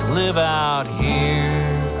letting us live out here.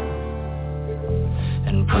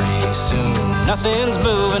 And pretty soon nothing's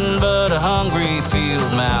moving but a hungry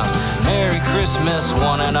field mouse. Merry Christmas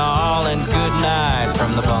one and all, and good night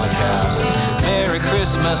from the bunkhouse. Merry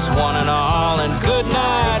Christmas one and all, and good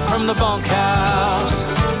night from the bunkhouse.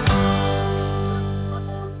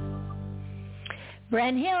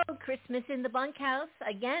 Brenn Hill, Christmas in the Bunkhouse,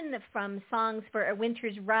 again from Songs for a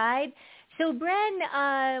Winter's Ride. So, Brenn,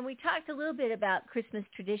 we talked a little bit about Christmas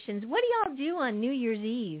traditions. What do y'all do on New Year's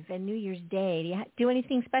Eve and New Year's Day? Do you do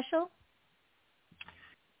anything special?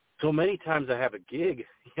 So many times I have a gig.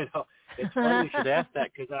 It's funny you should ask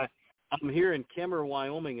that, because I'm here in Kemmer,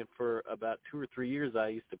 Wyoming, and for about 2 or 3 years I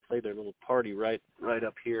used to play their little party right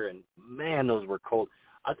up here, and man, those were cold.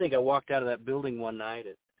 I think I walked out of that building one night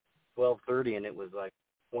at 12:30, and it was like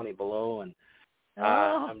 20 below, and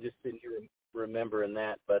I'm just sitting here remembering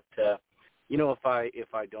that. But you know, if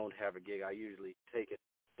I don't have a gig, I usually take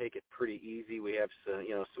it pretty easy. We have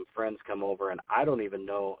some friends come over, and I don't even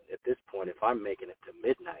know at this point if I'm making it to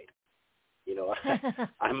midnight. You know,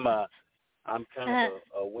 I'm kind of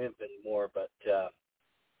a wimp anymore. But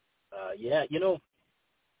yeah, you know,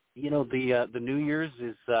 the New Year's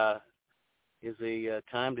is a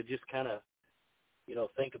time to just kind of, you know,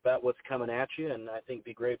 think about what's coming at you, and I think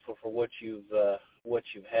be grateful for what you've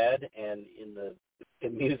had. And in the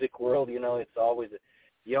music world, you know,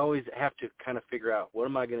 you always have to kind of figure out, what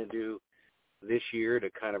am I going to do this year to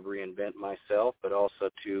kind of reinvent myself, but also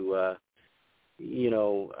to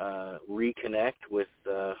reconnect with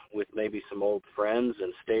maybe some old friends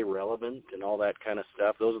and stay relevant and all that kind of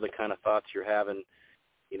stuff. Those are the kind of thoughts you're having,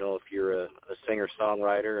 you know, if you're a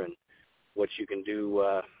singer-songwriter, and what you can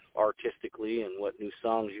do artistically, and what new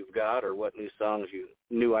songs you've got, or what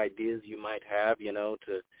new ideas you might have, you know,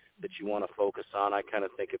 that you want to focus on. I kind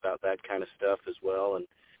of think about that kind of stuff as well.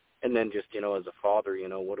 And then just, you know, as a father, you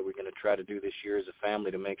know, what are we going to try to do this year as a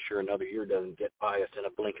family to make sure another year doesn't get by us in a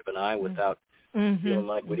blink of an eye without feeling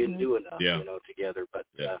like we didn't do enough, you know, together. But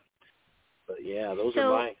yeah, those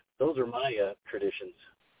are my traditions.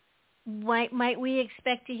 Might we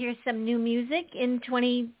expect to hear some new music in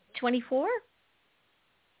 2024?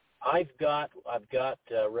 I've got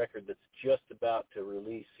a record that's just about to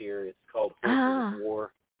release here. It's called Horses of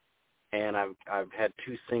War, and I've had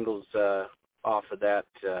 2 singles off of that.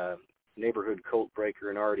 Neighborhood Colt Breaker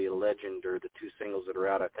and Already a Legend are the 2 singles that are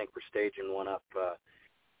out. I think we're staging one up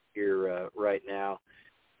here right now.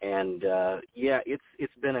 And yeah,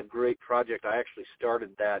 it's been a great project. I actually started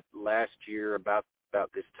that last year about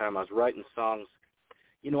this time. I was writing songs.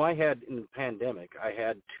 You know, I had, in the pandemic, I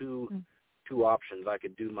had two options. I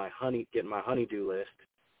could do get my honeydew list,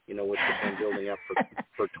 you know, which I've been building up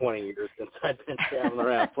for 20 years since I've been traveling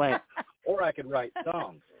around playing, or I could write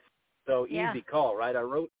songs. So easy call, right? I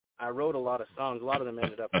wrote a lot of songs. A lot of them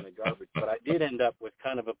ended up in the garbage, but I did end up with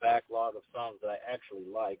kind of a backlog of songs that I actually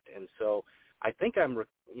liked. And so I think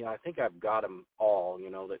I've got them all, you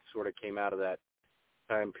know, that sort of came out of that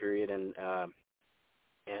time period. And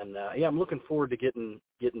yeah, I'm looking forward to getting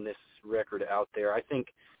this record out there. I think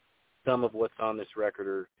some of what's on this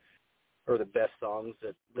record are the best songs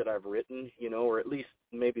that I've written, you know, or at least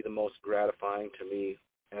maybe the most gratifying to me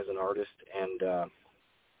as an artist.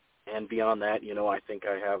 And beyond that, you know, I think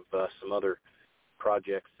I have some other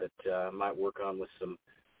projects that I might work on with some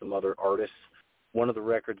other artists. One of the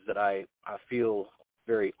records that I feel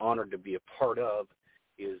very honored to be a part of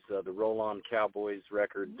is the Roll On Cowboys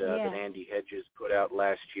record that Andy Hedges put out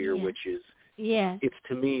last year, which is, it's,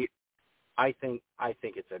 to me, I think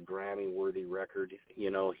it's a Grammy-worthy record.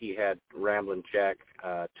 You know, he had Ramblin' Jack,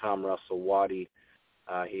 Tom Russell, Waddy,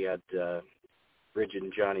 he had Bridget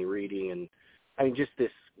and Johnny Reedy, and I mean, just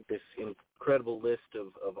this incredible list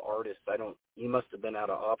of artists. He must have been out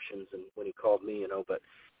of options when he called me, you know, but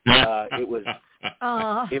it was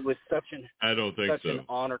such an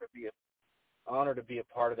honor to be a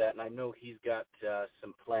part of that. And I know he's got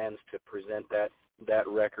some plans to present that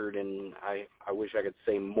record, and I wish I could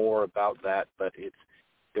say more about that, but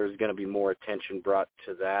there's going to be more attention brought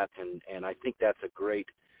to that, and I think that's a great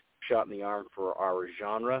shot in the arm for our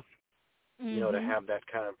genre, you know, to have that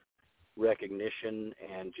kind of recognition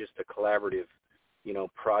and just a collaborative, you know,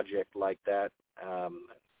 project like that.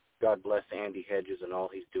 God bless Andy Hedges and all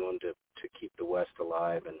he's doing to keep the West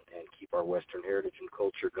alive and keep our Western heritage and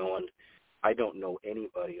culture going. I don't know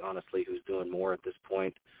anybody, honestly, who's doing more at this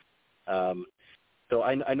point. So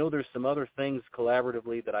I know there's some other things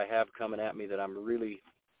collaboratively that I have coming at me that I'm really,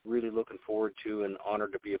 really looking forward to and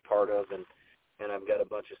honored to be a part of, and I've got a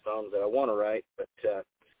bunch of songs that I want to write, but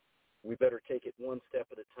we better take it one step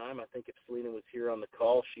at a time. I think if Selena was here on the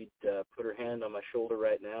call, she'd put her hand on my shoulder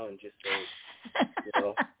right now and just say, you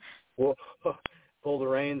know, we'll pull the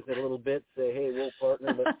reins a little bit, say, hey, we'll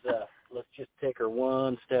partner, let's just take her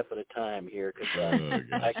one step at a time here, because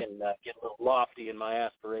I can get a little lofty in my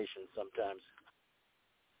aspirations sometimes.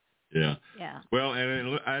 Yeah. Well,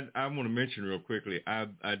 and I want to mention real quickly,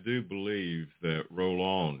 I do believe that Roll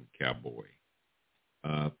On Cowboy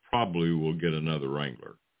probably will get another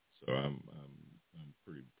Wrangler. So I'm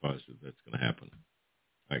pretty positive that's going to happen.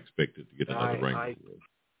 I expect it to get another Wrangler.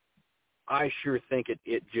 I sure think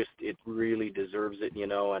it really deserves it, you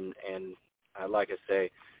know, and like I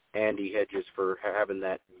say, Andy Hedges for having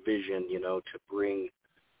that vision, you know, to bring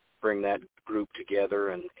that group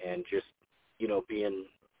together and just, you know, being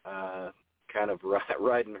kind of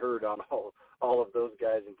riding herd on all of those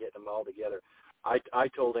guys and getting them all together. I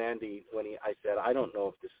told Andy I said, I don't know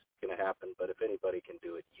if this is going to happen, but if anybody can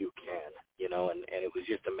do it, you can, you know, and it was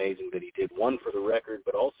just amazing that he did, one, for the record,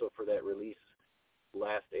 but also for that release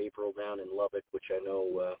last April down in Lubbock, which I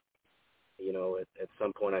know, you know, at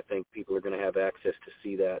some point I think people are going to have access to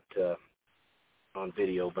see that on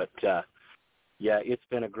video. But, yeah, it's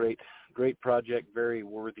been a great project, very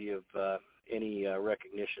worthy of any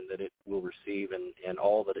recognition that it will receive and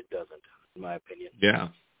all that it doesn't, in my opinion. Yeah.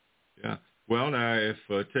 Well, now, if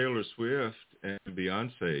Taylor Swift and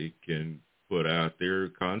Beyonce can put out their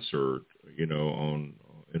concert, you know,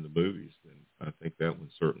 in the movies, then I think that one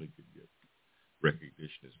certainly could get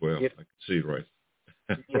recognition as well. I can see it right.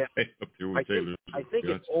 Yeah. Right up there with Taylor. I think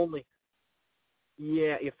if only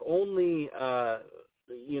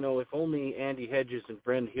you know, if only Andy Hedges and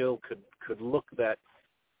Brenn Hill could look that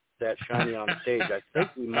shiny on stage, I think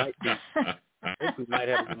we might have a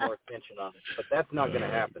little more attention on it. But that's not going to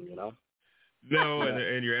happen, you know. No,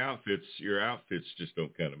 and your outfits just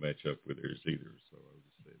don't kind of match up with theirs either. So I'll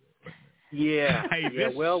just say that right now. Yeah.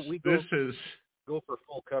 Hey, well, we go for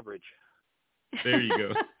full coverage. There you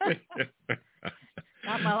go.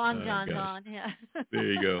 Not while I'm gone. Yeah.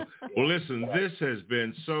 There you go. Well, listen, this has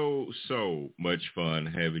been so much fun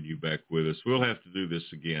having you back with us. We'll have to do this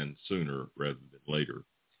again sooner rather than later.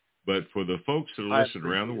 But for the folks that are listening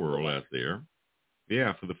around the world out there,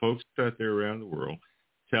 for the folks out there around the world,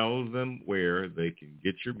 tell them where they can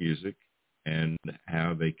get your music and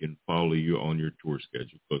how they can follow you on your tour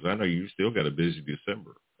schedule. Because I know you still got a busy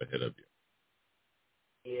December ahead of you.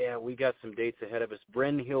 Yeah, we got some dates ahead of us.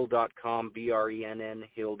 BrennHill.com, BRENN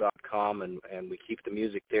Hill.com, and we keep the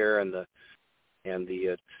music there and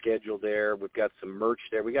the schedule there. We've got some merch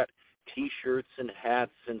there. We got T-shirts and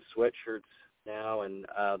hats and sweatshirts now, and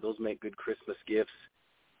those make good Christmas gifts.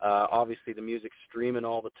 Obviously, the music's streaming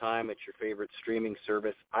all the time. It's your favorite streaming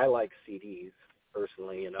service. I like CDs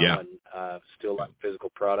personally, you know, and still like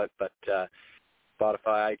physical product, but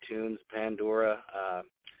Spotify, iTunes, Pandora,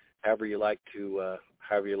 however you like to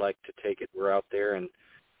take it, we're out there and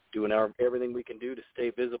doing everything we can do to stay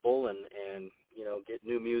visible and you know, get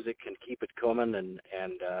new music and keep it coming, and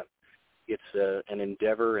it's an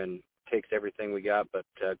endeavor and takes everything we got, but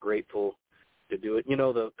grateful to do it. You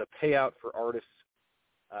know, the payout for artists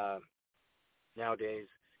nowadays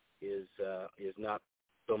is not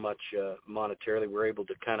so much monetarily. We're able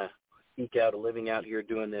to kind of eke out a living out here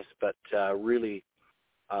doing this, but really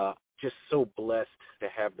just so blessed to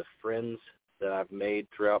have the friends that I've made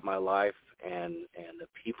throughout my life and the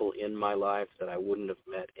people in my life that I wouldn't have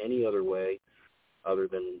met any other way other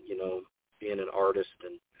than, you know, being an artist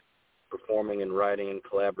and performing and writing and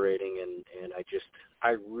collaborating. And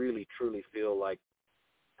I really, truly feel like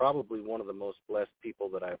probably one of the most blessed people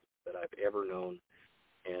that I've ever known.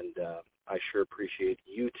 And I sure appreciate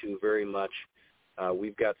you two very much.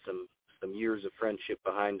 We've got some years of friendship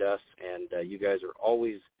behind us, and you guys are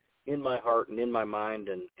always in my heart and in my mind,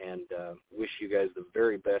 and wish you guys the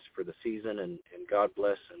very best for the season, and God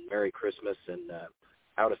bless and Merry Christmas, and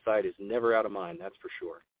out of sight is never out of mind, that's for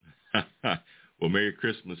sure. Well, Merry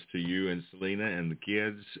Christmas to you and Selena and the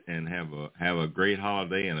kids, and have a great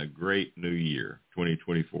holiday and a great new year.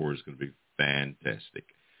 2024 is going to be fantastic.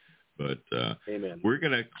 But Amen. We're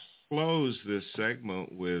going to close this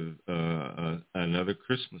segment with another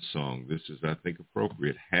Christmas song. This is, I think,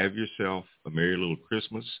 appropriate. Have yourself a merry little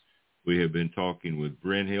Christmas. We have been talking with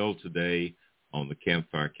Brenn Hill today on the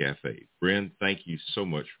Campfire Cafe. Brenn, thank you so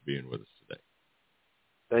much for being with us today.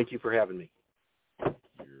 Thank you for having me. You're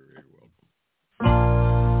very welcome.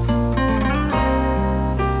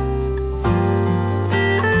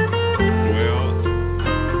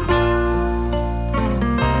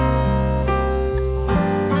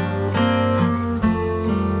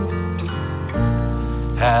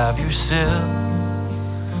 Have yourself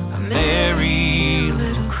a merry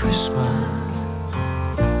little Christmas.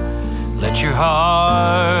 Let your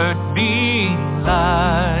heart be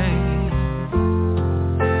light.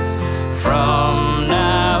 From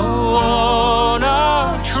now on,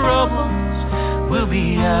 our troubles will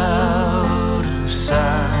be out of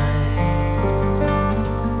sight.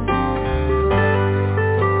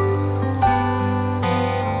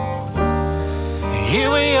 Here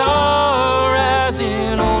we are as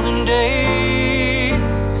in olden days,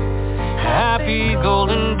 happy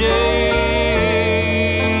golden days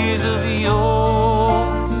of yore.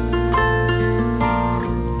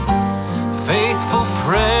 Faithful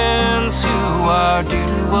friends who are dear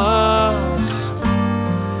to us,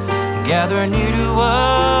 gather near to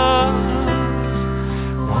us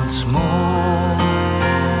once more.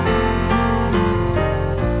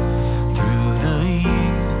 Through the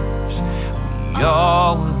years, we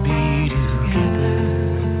all will be together.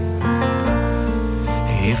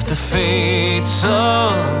 fates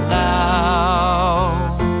allow,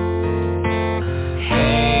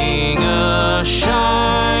 hang a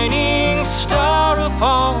shining star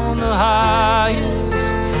upon the highest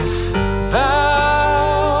bough,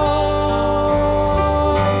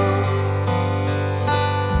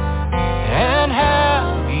 and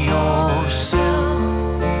have yourself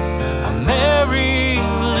a merry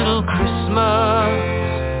little Christmas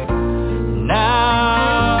now.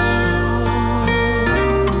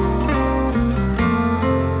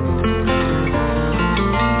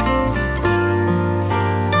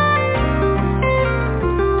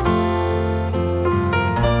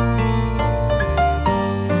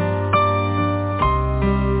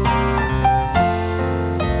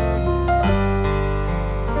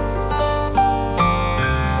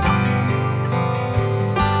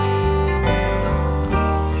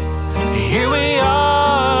 Here we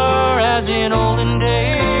are as in olden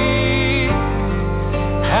days,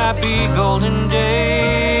 happy golden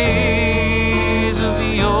days of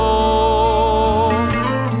yore.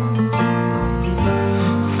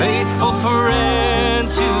 Faithful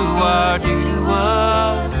friends who are dear to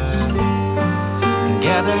us,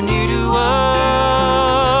 gather near to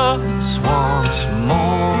us once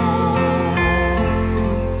more.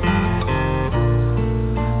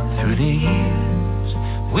 Through the years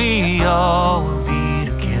we all will be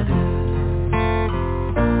together,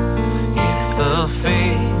 if the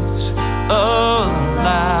fates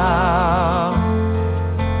allow.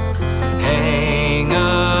 Hang a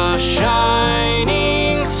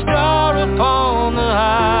shining star upon the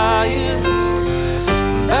highest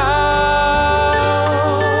bough,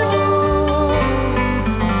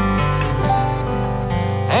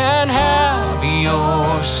 and have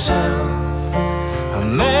yourself a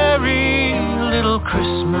merry little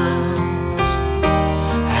Christmas.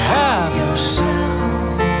 Have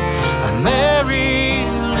yourself a merry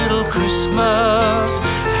little Christmas.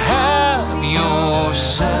 Have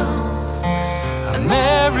yourself a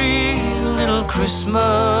merry little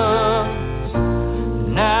Christmas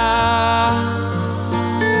now.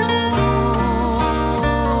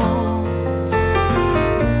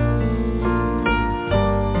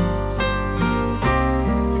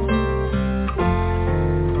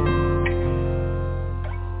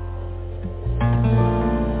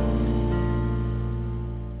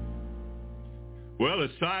 Well,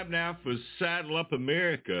 it's time now for Saddle Up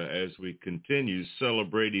America as we continue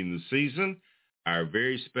celebrating the season. Our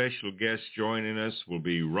very special guest joining us will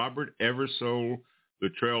be Robert Eversole the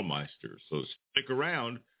Trailmeister. So stick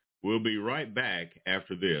around. We'll be right back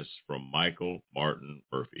after this from Michael Martin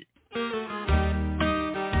Murphey.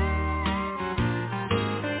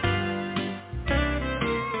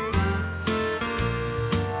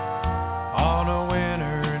 On a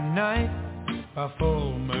winter night, by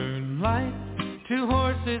full moonlight, two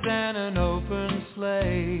horses and an open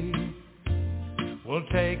sleigh. We'll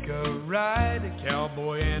take a ride, a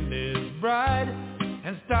cowboy and his bride,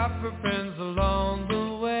 and stop for friends along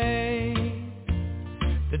the way.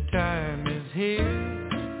 The time is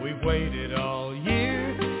here, we've waited all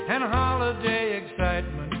year, and holiday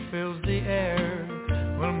excitement fills the air.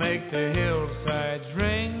 We'll make the hillsides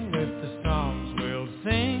ring with the songs we'll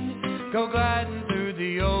sing, go gliding through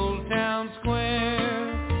the old town square.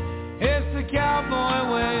 It's the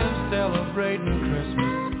cowboy way of celebrating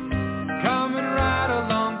Christmas, coming right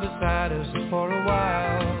along beside us for a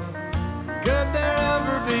while. Could there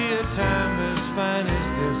ever be a time as fine as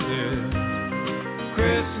this is?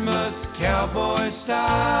 Christmas cowboy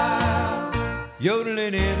style,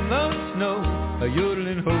 yodeling in the snow, a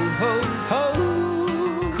yodeling ho ho ho.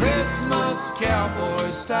 Christmas cowboy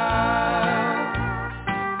style.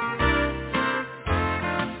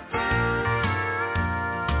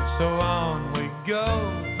 So on we go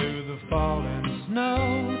through the falling snow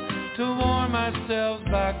to warm ourselves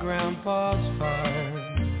by Grandpa's fire.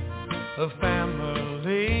 A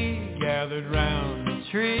family gathered round the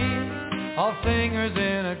tree, all singers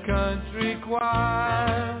in a country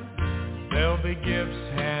choir. There'll be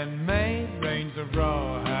gifts handmade, reins of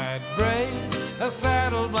rawhide braid, a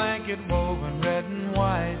saddle blanket woven red and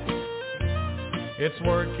white. It's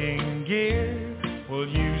working gear we'll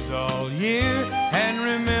use all year, and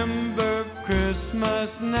remember Christmas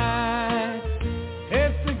night.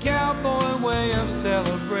 It's the cowboy way of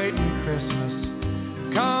celebrating Christmas,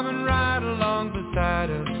 coming right along beside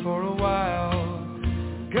us for a while.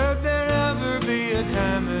 Could there ever be a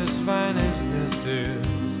time as fine as this is?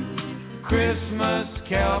 Christmas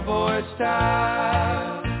cowboy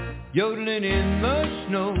style, yodeling in the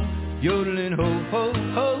snow, yodeling ho ho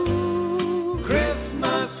ho.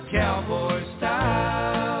 Christmas cowboy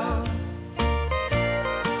style.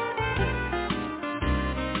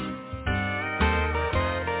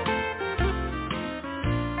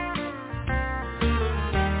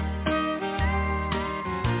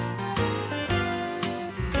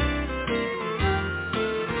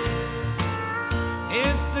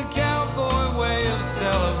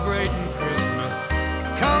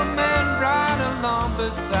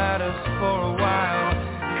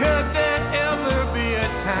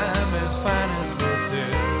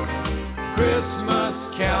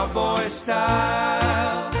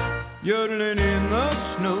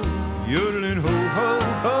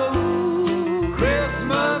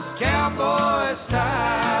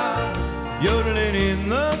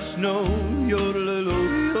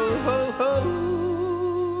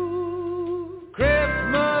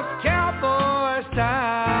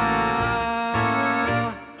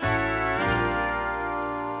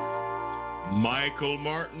 Michael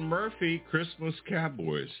Martin Murphey, Christmas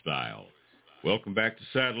Cowboy style. Welcome back to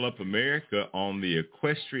Saddle Up America on the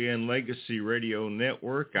Equestrian Legacy Radio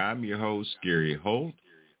Network. I'm your host, Gary Holt,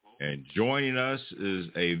 and joining us is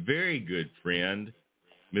a very good friend,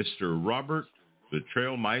 Mr. Robert the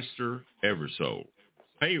Trailmeister Eversole.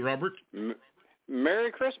 Hey, Robert.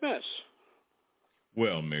 Merry Christmas.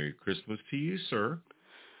 Well, Merry Christmas to you, sir.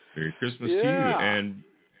 Merry Christmas to you. And,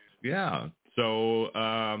 so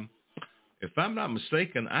if I'm not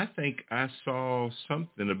mistaken, I think I saw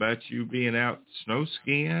something about you being out snow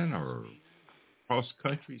skiing or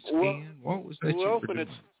cross-country skiing. What was that you were doing? When it's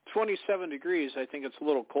 27 degrees, I think it's a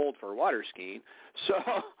little cold for water skiing. So,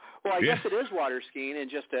 I guess it is water skiing in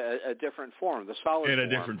just a different form, the solid form. In a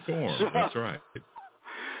different form, that's right.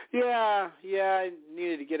 I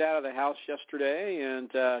needed to get out of the house yesterday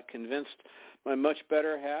and convinced my much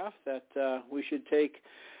better half that we should take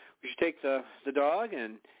the dog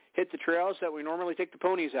and hit the trails that we normally take the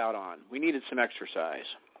ponies out on. We needed some exercise.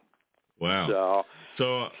 Wow.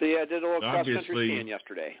 So I did a little cross-country skiing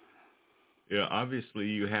yesterday. Yeah, obviously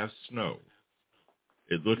you have snow.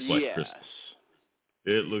 It looks like Christmas.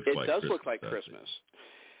 It does look like Christmas.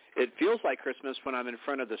 It feels like Christmas when I'm in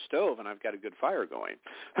front of the stove and I've got a good fire going.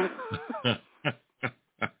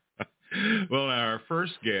 Well, our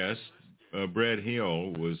first guest, Brenn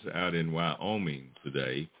Hill, was out in Wyoming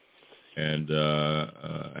today. And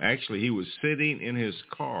actually, he was sitting in his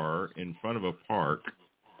car in front of a park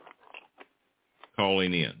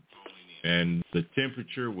calling in. And the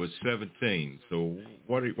temperature was 17. So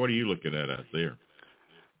what are you looking at out there?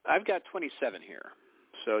 I've got 27 here,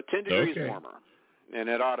 so 10 degrees warmer. And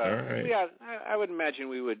it ought to. Right. Yeah, I would imagine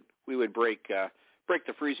we would break the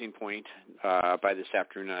freezing point by this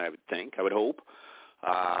afternoon. I would think. I would hope.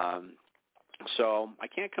 So I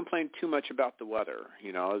can't complain too much about the weather.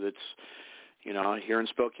 Here in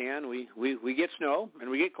Spokane, we get snow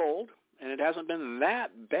and we get cold, and it hasn't been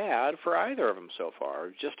that bad for either of them so far.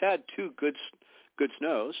 We've just had two good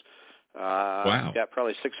snows. Wow. Got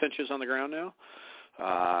probably 6 inches on the ground now.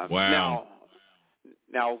 Wow.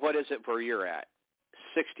 Now, what is it where you're at?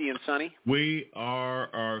 60 and sunny? We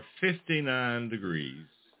are 59 degrees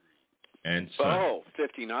and sunny. Oh,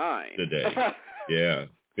 59. Today. Yeah,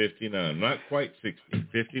 59. Not quite 60,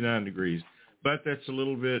 59 degrees. But that's a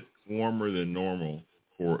little bit warmer than normal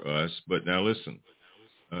for us. But now listen,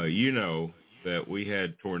 you know that we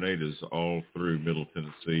had tornadoes all through Middle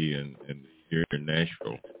Tennessee and here in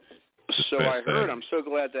Nashville. So I heard. I'm so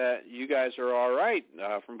glad that you guys are all right.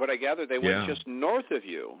 From what I gathered, they went just north of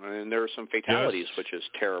you, and there were some fatalities, which is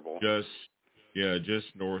terrible. Just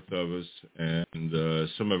north of us, and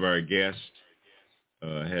some of our guests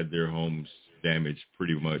had their homes damaged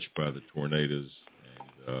pretty much by the tornadoes.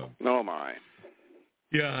 And, oh my!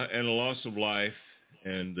 Yeah, and a loss of life,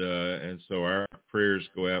 and so our prayers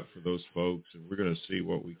go out for those folks, and we're going to see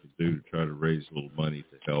what we can do to try to raise a little money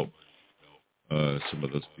to help some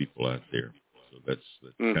of those people out there. So that's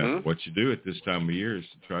kind of what you do at this time of year, is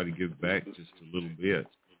to try to give back just a little bit.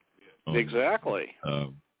 Exactly.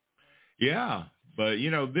 Yeah, but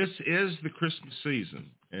this is the Christmas season,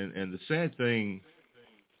 and the sad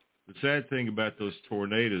thing about those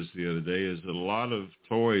tornadoes the other day is that a lot of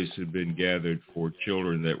toys had been gathered for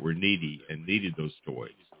children that were needy and needed those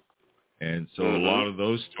toys, and so a lot of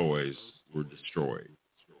those toys were destroyed.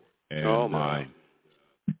 And, oh my!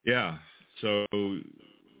 Yeah. So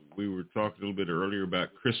we were talking a little bit earlier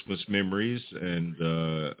about Christmas memories and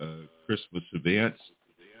Christmas events.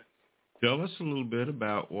 Tell us a little bit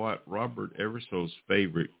about what Robert Eversole's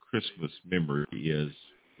favorite Christmas memory is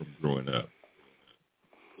from growing up.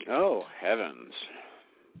 Oh, heavens.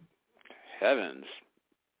 That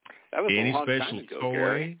was any a long special time ago, toy?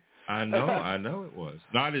 Gary. I know it was.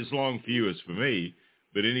 Not as long for you as for me,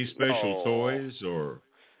 but any special toys or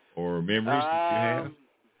memories that you have?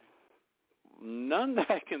 None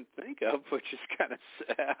that I can think of, which is kind of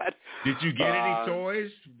sad. Did you get any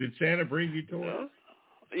toys? Did Santa bring you toys?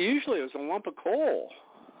 Usually it was a lump of coal.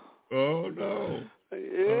 Oh, no.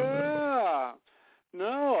 Yeah.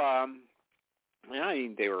 No, I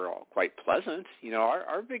mean, they were all quite pleasant.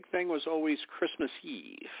 Our big thing was always Christmas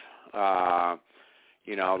Eve. The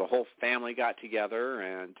whole family got together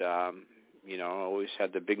and, always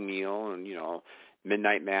had the big meal and,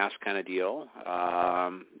 midnight mass kind of deal.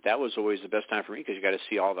 That was always the best time for me because you got to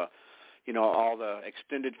see all the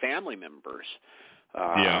extended family members.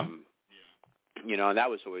 And that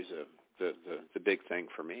was always the big thing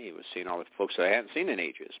for me, was seeing all the folks that I hadn't seen in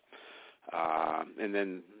ages. And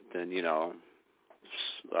then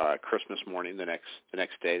Christmas morning, the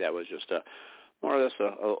next day, that was just more or less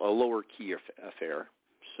a lower key affair.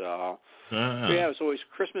 So yeah, it was always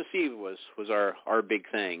Christmas Eve was our big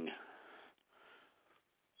thing.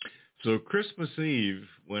 So Christmas Eve,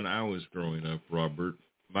 when I was growing up, Robert,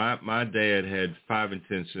 my dad had 5 and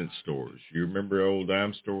 10 cent stores. You remember old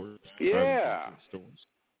dime stores? Yeah. 5 and 10 cent stores.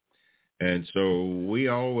 And so we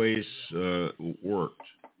always worked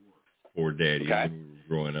for Daddy when we were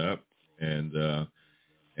growing up, and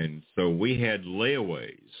so we had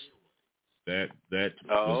layaways. That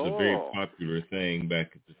was a very popular thing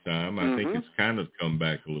back at the time. I think it's kind of come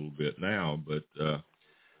back a little bit now, but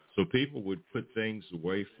so people would put things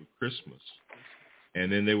away for Christmas,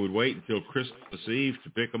 and then they would wait until Christmas Eve to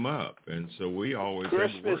pick them up. And so we always had to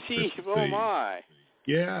work Christmas Eve. Oh my!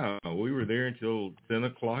 Yeah, we were there until 10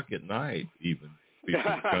 o'clock at night. Even people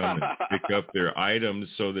would come and pick up their items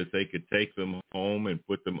so that they could take them home and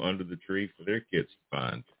put them under the tree for their kids to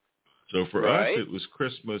find. So for us, it was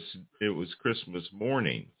Christmas. It was Christmas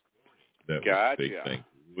morning. That was the big thing.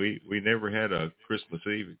 We never had a Christmas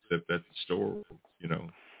Eve except at the store,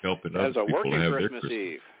 helping other people have their Christmas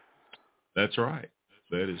Eve. That's right.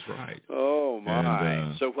 That is right. Oh my!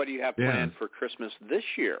 And, so what do you have planned for Christmas this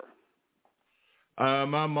year?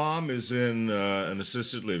 My mom is in an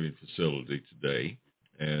assisted living facility today,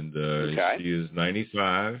 and she is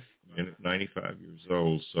 95 years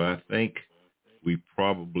old. So I think we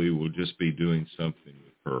probably will just be doing something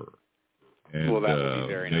with her. And, well, that would be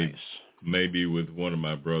very nice. Maybe with one of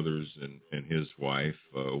my brothers and his wife.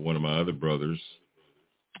 One of my other brothers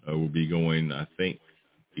will be going, I think,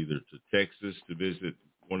 either to Texas to visit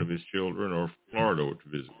one of his children or Florida to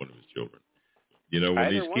visit one of his children.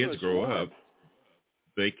 When these kids grow up,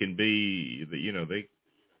 they can be,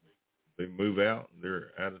 they move out and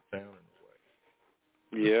they're out of town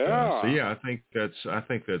in a way. Yeah. So yeah, I think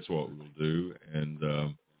that's what we'll do. And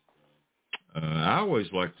I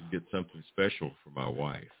always like to get something special for my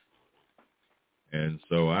wife. And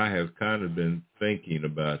so I have kind of been thinking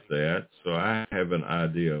about that. So I have an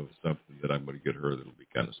idea of something that I'm going to get her that will be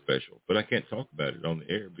kind of special. But I can't talk about it on the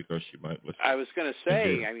air because she might listen. I was going to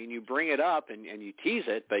say, I mean, you bring it up and you tease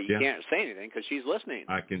it, but you can't say anything because she's listening.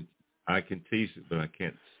 I can tease it, but I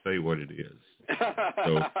can't say what it is.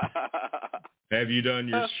 So have you done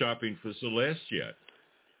your shopping for Celeste yet?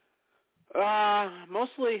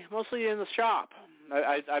 Mostly in the shop.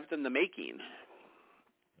 I've done the making.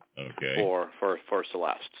 Okay. For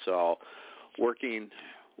Celeste. So working,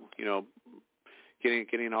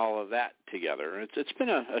 getting all of that together. It's been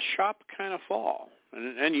a shop kind of fall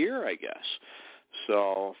and year, I guess.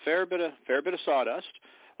 So fair bit of sawdust.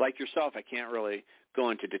 Like yourself, I can't really go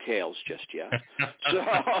into details just yet.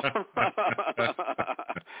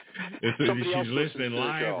 So she's listening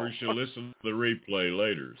live, or she'll listen to the replay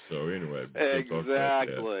later. So anyway,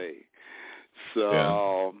 exactly.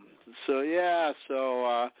 So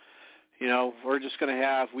we're just going to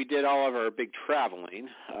have. We did all of our big traveling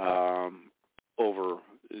over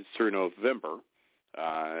through November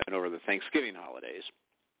and over the Thanksgiving holidays.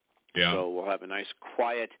 Yeah. So we'll have a nice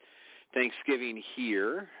quiet Thanksgiving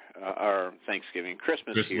here, or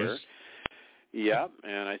Christmas here. Yeah,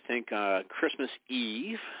 and I think Christmas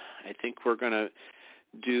Eve, I think we're going to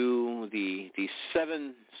do the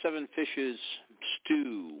seven fishes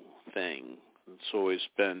stew thing. It's always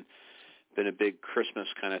been a big Christmas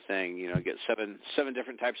kind of thing. Get seven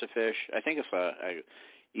different types of fish. I think it's a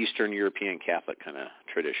Eastern European Catholic kind of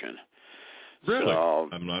tradition. Really? So,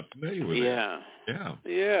 I'm not familiar with it.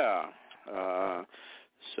 Yeah.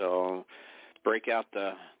 So break out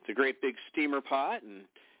the great big steamer pot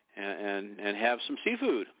and have some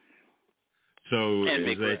seafood. So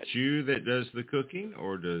is that you that does the cooking,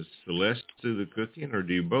 or does Celeste do the cooking, or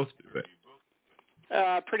do you both do it?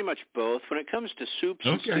 Pretty much both. When it comes to soups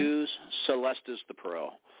and stews, Celeste is the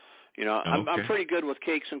pro. I'm pretty good with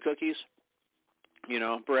cakes and cookies,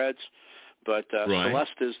 breads, but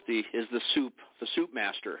Celeste is the soup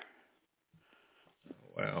master.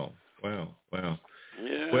 Wow.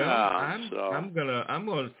 Yeah. Well, I'm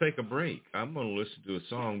gonna take a break. I'm gonna listen to a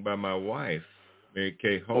song by my wife, Mary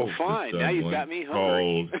Kay Holt. Oh, fine. Now you've got me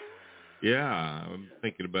hungry. I'm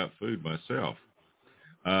thinking about food myself.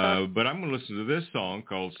 But I'm going to listen to this song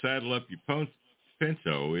called Saddle Up Your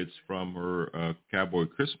Pinto. It's from her Cowboy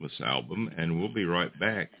Christmas album, and we'll be right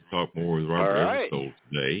back to talk more with Robert Eversole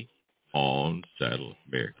today on Saddle Up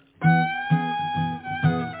America.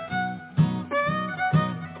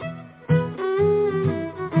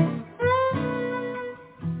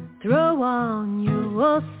 Throw on your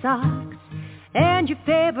wool socks and your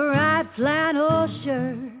favorite flannel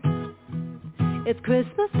shirt. It's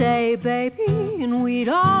Christmas Day, baby, and we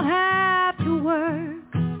don't have to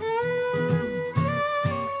work.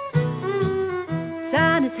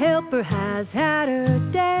 Santa's helper has had her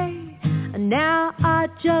day, and now I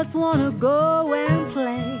just wanna go and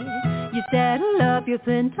play. You saddle up your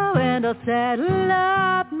pinto and I'll saddle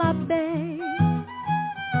up my bay.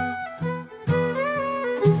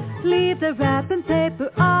 Leave the wrapping paper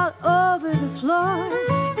all over the floor,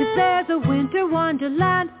 'cause there's a winter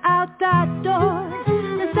wonderland out that door.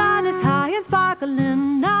 The sun is high and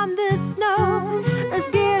sparkling on the snow. Let's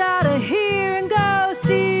get out of here and go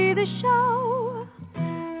see the show.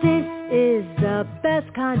 This is the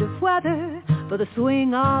best kind of weather for the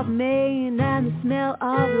swing of mane and the smell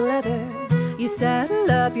of leather. You saddle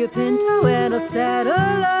up your pinto and I'll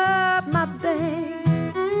saddle up my bay.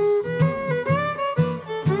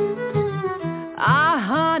 Ah,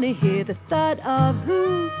 honey, hear the thud of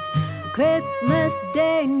hooves. Christmas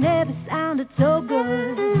Day never sounded so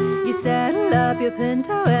good. You saddle up your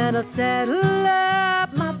pinto and I'll saddle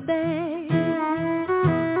up my bay.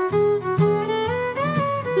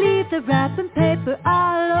 Leave the wrapping paper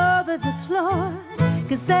all over the floor,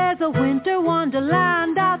 'cause there's a winter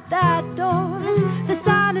wonderland out that door. The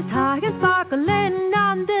sun is high and sparkling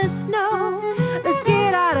on the snow. Let's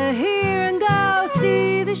get out of here and go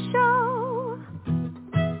see the show.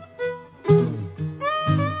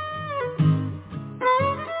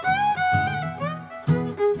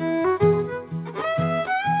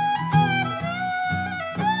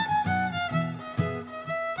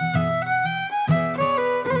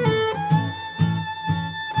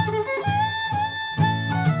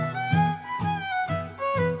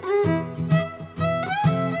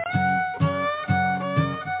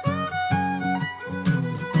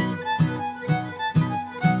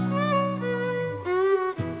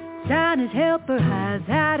 Santa's helper has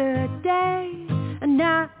had her day, and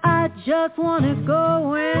now I just wanna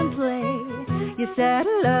go and play. You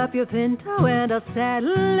saddle up your pinto and I'll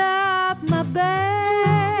saddle up my bay.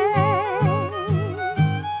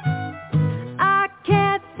 I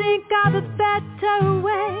can't think of a better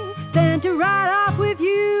way than to ride off with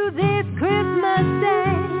you this Christmas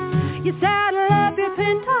Day. You saddle up your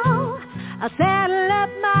pinto, I'll saddle up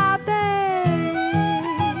my bay.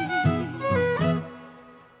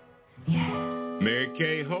 Mary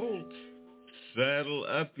Kay Holt, Saddle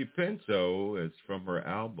Up Your Pinto. It's from her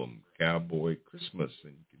album, Cowboy Christmas.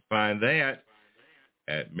 And you can find that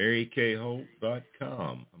at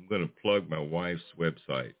marykholt.com. I'm going to plug my wife's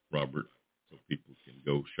website, Robert, so people can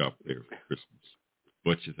go shop there for Christmas.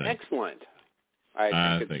 What you think? Excellent.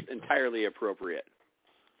 I think it's entirely appropriate.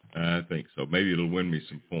 I think so. Maybe it'll win me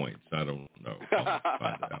some points. I don't know. I'll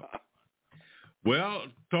find out. Well,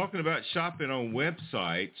 talking about shopping on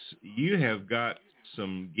websites, you have got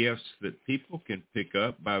some gifts that people can pick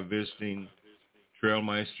up by visiting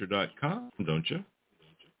trailmeister.com, don't you?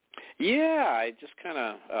 Yeah, I just kind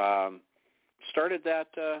of started that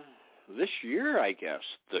this year, I guess,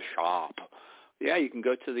 the shop. Yeah, you can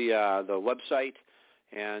go to the website,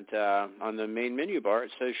 and on the main menu bar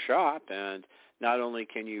it says shop, and not only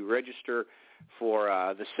can you register for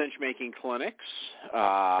the cinch-making clinics,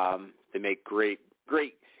 they make great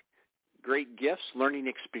gifts, learning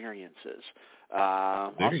experiences.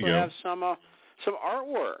 Also have some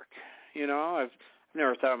artwork. You know, I've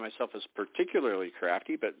never thought of myself as particularly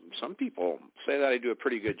crafty, but some people say that I do a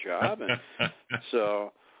pretty good job. And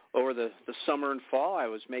so over the summer and fall, I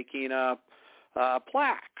was making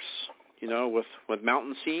plaques, you know, with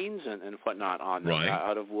mountain scenes and whatnot on them,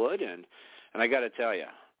 out of wood. And I got to tell you,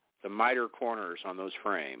 the miter corners on those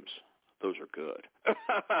frames, those are good.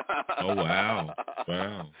 Oh, wow.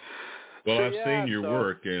 Wow. Well, so, I've seen your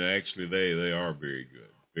work, and actually they are very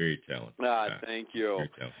good, very talented. Thank you.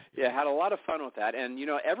 Yeah, had a lot of fun with that. And, you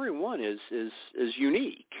know, every one is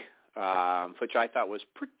unique, which I thought was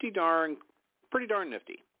pretty darn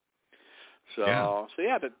nifty. So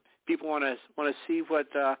yeah, but people want to see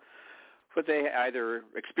what they either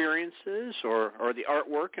experiences or the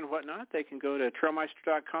artwork and whatnot. They can go to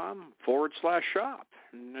trailmeister.com/shop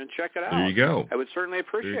and check it out. There you go. I would certainly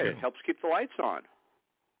appreciate it. Helps keep the lights on.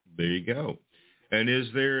 There you go. And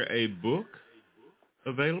is there a book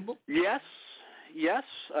available? Yes.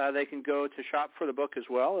 They can go to shop for the book as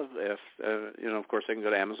well. If you know, of course, they can go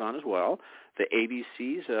to Amazon as well. The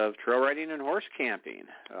ABCs of Trail Riding and Horse Camping.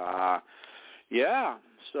 Yeah.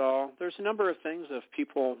 So there's a number of things if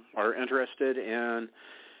people are interested in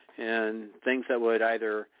things that would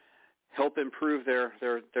either help improve their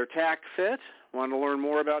tack fit, want to learn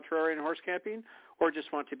more about trail riding and horse camping, or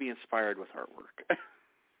just want to be inspired with artwork.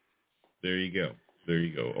 There you go.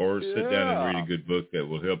 Or sit down and read a good book that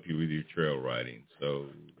will help you with your trail riding. So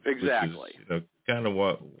exactly, which is, you know, kind of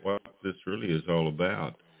what this really is all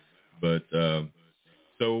about. But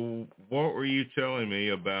so what were you telling me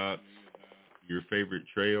about your favorite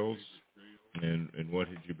trails, and what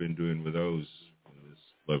had you been doing with those in this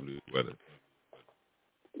lovely weather?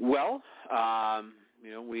 Well,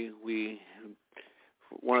 we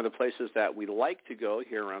one of the places that we like to go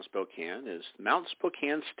here around Spokane is Mount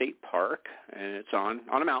Spokane State Park, and it's on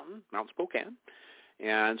a mountain, Mount Spokane,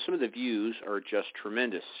 and some of the views are just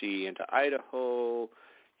tremendous. See into Idaho,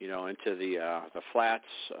 into the flats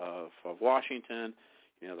of Washington,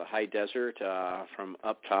 the high desert from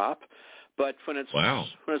up top. But when it's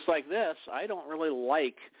like this, I'm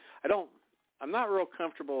not real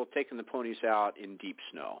comfortable taking the ponies out in deep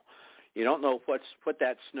snow. You don't know what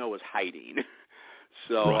that snow is hiding.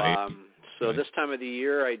 So this time of the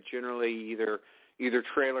year, I generally either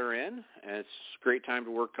trailer in, and it's a great time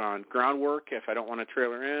to work on groundwork if I don't want to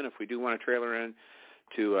trailer in. If we do want to trailer in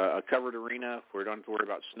to a covered arena, if we don't have to worry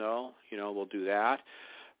about snow, we'll do that.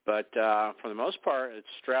 But for the most part, it's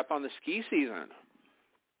strap on the ski season.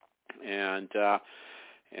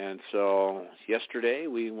 And so yesterday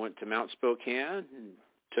we went to Mount Spokane and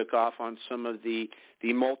took off on some of the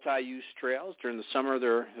multi-use trails. During the summer,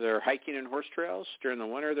 they're hiking and horse trails. During the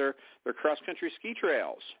winter, they're cross-country ski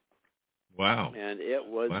trails. Wow. And it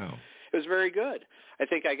was very good. I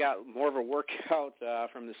think I got more of a workout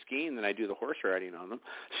from the skiing than I do the horse riding on them.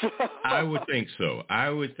 I would think so.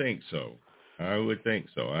 I've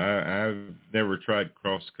never tried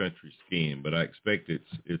cross-country skiing, but I expect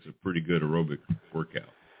it's a pretty good aerobic workout.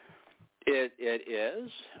 It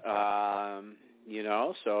is,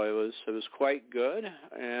 so it was quite good,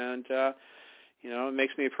 and it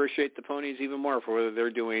makes me appreciate the ponies even more for what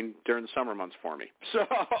they're doing during the summer months for me. So,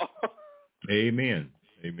 Amen.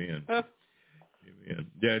 Yeah,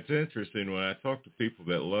 it's interesting when I talk to people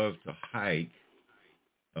that love to hike.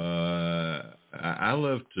 I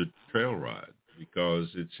love to trail ride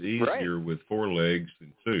because it's easier with 4 legs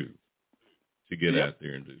than 2 to get out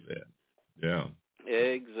there and do that. Yeah.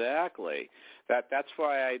 Exactly. That's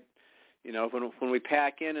why I, when we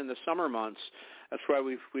pack in the summer months, that's why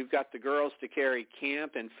we've got the girls to carry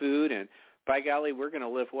camp and food, and by golly, we're going to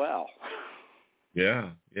live well.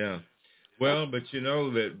 Yeah. Well, but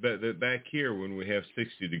that back here when we have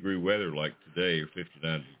 60-degree weather like today or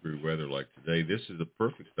 59-degree weather like today, this is the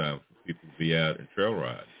perfect time for people to be out and trail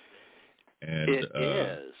ride. And it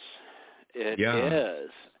is. It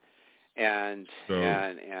is. And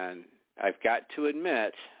I've got to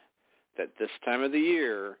admit that this time of the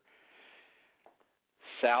year,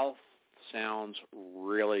 south sounds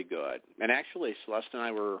really good. And actually, Celeste and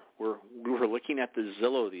I we were looking at the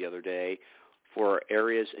Zillow the other day for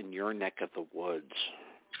areas in your neck of the woods.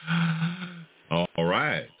 All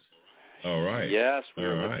right. Yes, we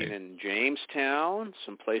were looking in Jamestown,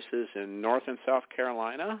 some places in North and South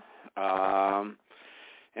Carolina,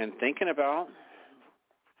 and thinking about,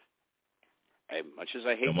 as much as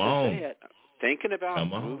I hate to say it, thinking about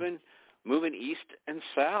moving east and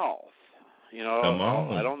south. I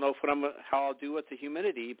don't know how I'll do with the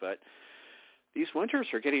humidity, but these winters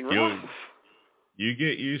are getting rough. You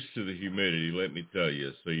get used to the humidity, let me tell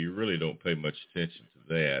you, so you really don't pay much attention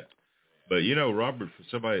to that. But, Robert, for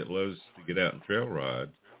somebody that loves to get out and trail ride,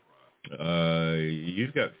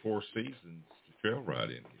 you've got 4 seasons to trail ride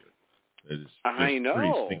in here. It's I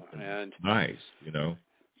know. And nice,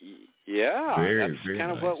 Yeah, very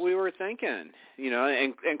kind of nice. what we were thinking,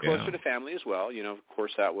 and closer to family as well. Of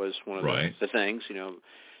course, that was one of the things,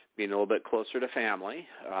 being a little bit closer to family,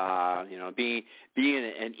 being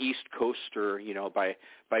an East Coaster, by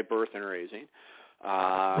birth and raising.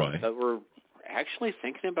 That we're actually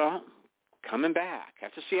thinking about coming back. I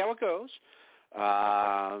have to see how it goes.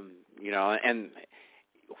 And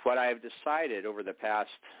what I've decided over the past,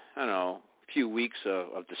 few weeks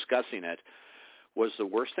of discussing it was the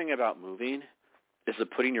worst thing about moving is the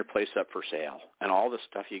putting your place up for sale and all the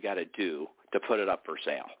stuff you got to do to put it up for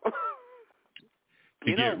sale.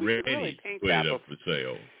 To get ready to put it up for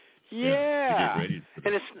sale. Yeah. To get ready to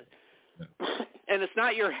put and it's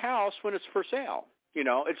not your house when it's for sale.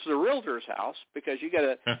 It's the realtor's house because you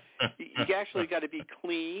actually got to be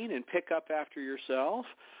clean and pick up after yourself,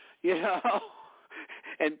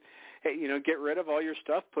 and get rid of all your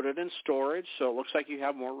stuff, put it in storage so it looks like you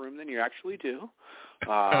have more room than you actually do.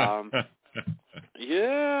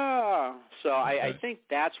 Yeah. So I think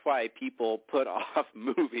that's why people put off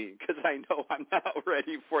moving, because I know I'm not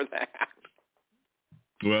ready for that.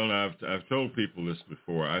 Well, I've told people this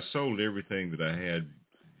before. I sold everything that I had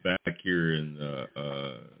back here in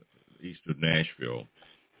east of Nashville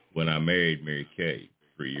when I married Mary Kay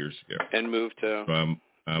 3 years ago. And moved to... So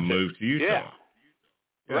I moved to Utah. Yeah.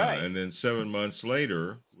 Right. And then 7 months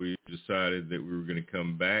later, we decided that we were going to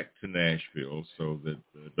come back to Nashville so that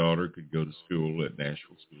the daughter could go to school at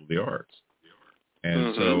Nashville School of the Arts.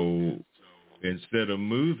 And so instead of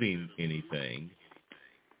moving anything,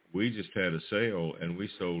 we just had a sale and we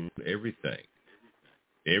sold everything.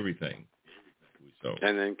 Everything we sold.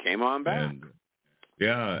 And then came on back.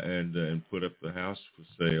 And put up the house for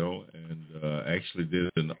sale, and actually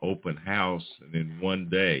did an open house, and in one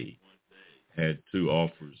day had 2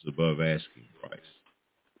 offers above asking price.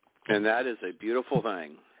 And that is a beautiful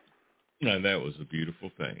thing. And that was a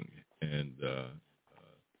beautiful thing. And,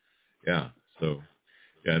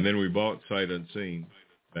 and then we bought Sight Unseen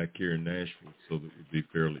back here in Nashville so that we'd be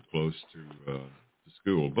fairly close to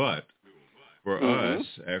school. But for us,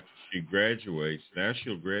 after she graduates, now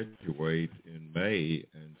she'll graduate in May,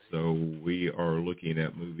 and so we are looking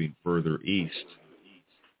at moving further east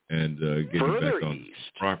and getting back on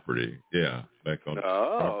property. Yeah, back on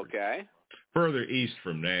property. Okay. Further east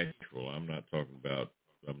from Nashville. I'm not talking about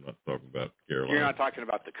Carolina. You're not talking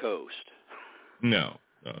about the coast. No.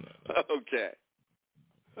 Okay.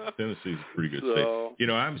 Tennessee's a pretty good state. You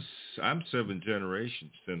know, I'm 7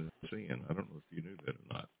 generations Tennessean. I don't know if you knew that or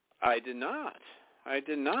not. I did not.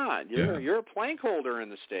 You're a plank holder in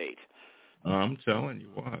the state. I'm telling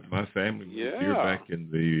you what, my family moved here back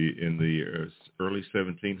in the early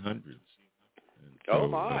 1700s. And so,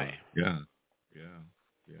 my! Yeah.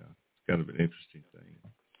 It's kind of an interesting thing.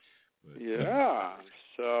 But,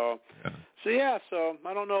 So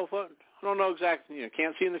I don't know exactly.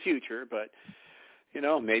 Can't see in the future, but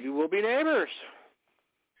maybe we'll be neighbors.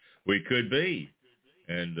 We could be.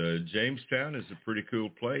 And Jamestown is a pretty cool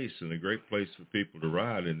place and a great place for people to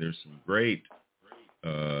ride, and there's some great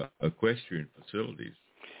equestrian facilities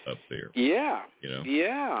up there. Yeah.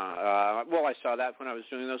 Yeah. Well, I saw that when I was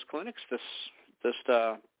doing those clinics this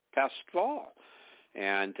past fall,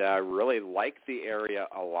 and really liked the area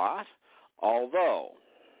a lot. Although,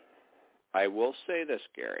 I will say this,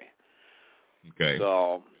 Gary. Okay.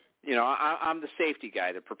 So, I'm the safety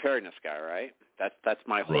guy, the preparedness guy, right? That's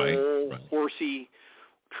my whole horsey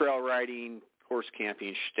trail riding, horse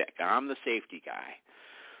camping shtick. I'm the safety guy.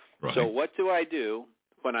 Right. So what do I do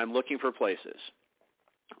when I'm looking for places?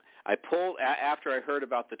 I pulled, after I heard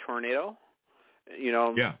about the tornado,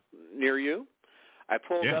 near you, I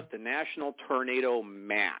pulled up the National Tornado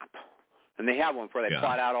Map. And they have one where they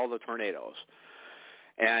plot out all the tornadoes.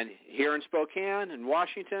 And here in Spokane and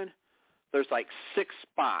Washington, there's like 6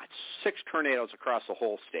 spots, 6 tornadoes across the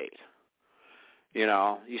whole state. You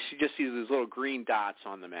just see these little green dots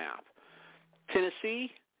on the map.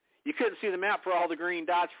 Tennessee, you couldn't see the map for all the green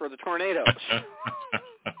dots for the tornadoes.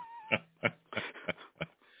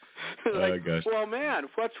 Well, man,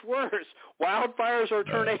 what's worse, wildfires or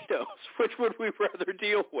tornadoes? Which would we rather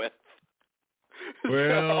deal with?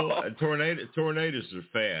 Well, tornadoes are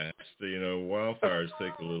fast. Wildfires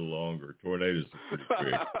take a little longer. Tornadoes are pretty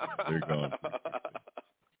quick. They're gone pretty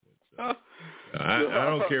quick. I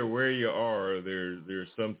don't care where you are. There's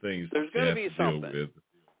some things there's going to be something. Deal with.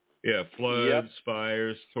 Yeah, floods,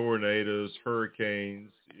 fires, tornadoes,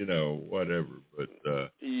 hurricanes. Whatever. But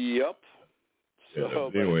yep.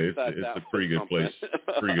 Anyway, it's a pretty good place.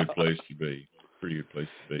 Pretty good place to be.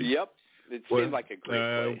 Yep. It seems like a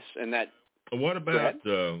great place, and that. What about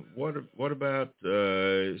what about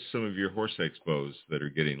some of your horse expos that are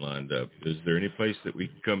getting lined up? Is there any place that we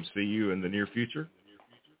can come see you in the near future?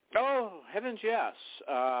 Oh, heavens, yes.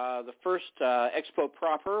 The first expo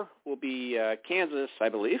proper will be Kansas, I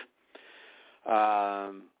believe.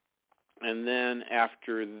 And then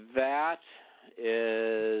after that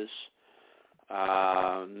is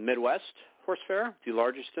Midwest Horse Fair, the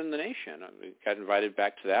largest in the nation. We got invited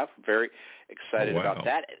back to that. Very excited about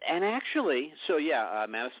that. And actually,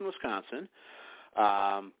 Madison, Wisconsin,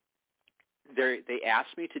 they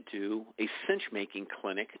asked me to do a cinch-making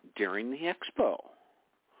clinic during the expo.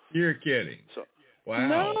 You're kidding. So, wow.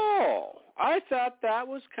 No, I thought that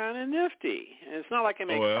was kind of nifty. And it's not like I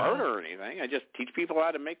make art or anything. I just teach people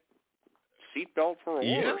how to make seatbelt for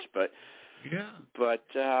a horse. But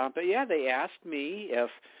they asked me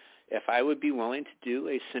if I would be willing to do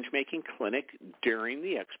a cinch-making clinic during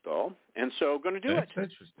the expo. And so going to do it.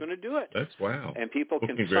 Going to do it. That's wow. And people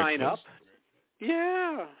can sign up.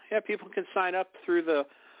 Yeah, people can sign up through the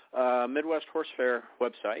Midwest Horse Fair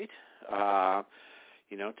website.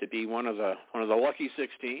 To be one of the lucky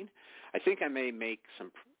 16. I think I may make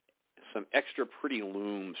some extra pretty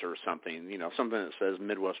looms or something. Something that says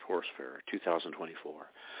Midwest Horse Fair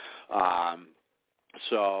 2024.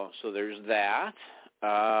 So there's that.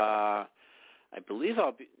 I believe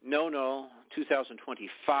I'll be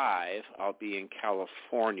 2025. I'll be in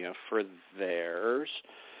California for theirs.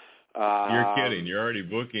 You're kidding. You're already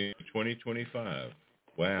booking 2025.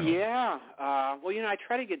 Wow. Yeah. Well, I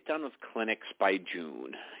try to get done with clinics by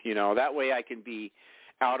June. That way I can be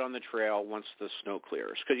out on the trail once the snow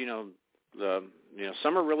clears. Because, the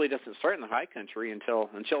summer really doesn't start in the high country until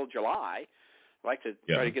July. I like to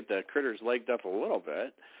try to get the critters legged up a little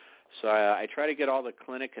bit. So I try to get all the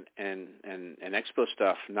clinic and expo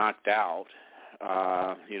stuff knocked out,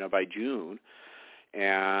 by June.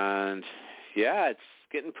 And, yeah, it's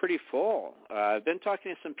getting pretty full. I've been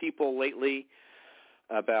talking to some people lately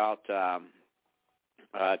about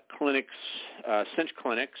clinics, cinch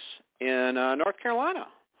clinics in North Carolina.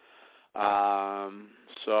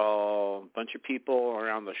 So a bunch of people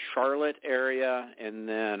around the Charlotte area and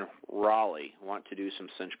then Raleigh want to do some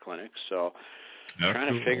cinch clinics. So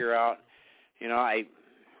trying to figure out,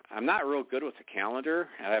 I'm not real good with the calendar.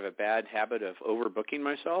 I have a bad habit of overbooking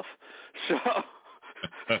myself. So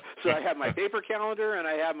I have my paper calendar and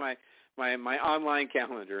I have my online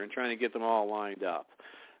calendar and trying to get them all lined up.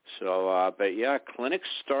 So, but yeah, clinics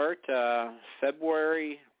start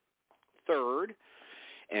February 3rd.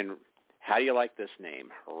 And how do you like this name?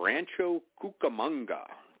 Rancho Cucamonga,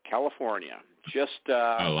 California.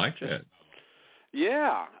 I like that.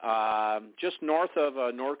 Yeah, just north of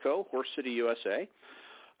Norco, Horse City, USA.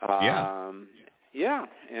 Yeah,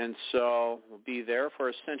 and so we'll be there for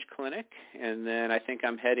a cinch clinic, and then I think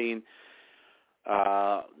I'm heading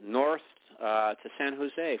north to San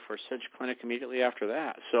Jose for a cinch clinic immediately after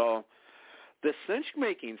that. So the cinch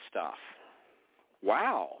making stuff,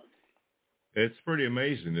 wow. It's pretty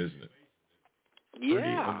amazing, isn't it?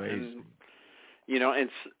 Yeah. Pretty amazing. And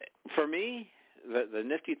for me, the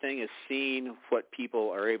nifty thing is seeing what people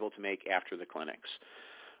are able to make after the clinics,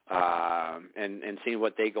 and seeing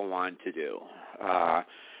what they go on to do.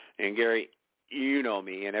 And Gary, you know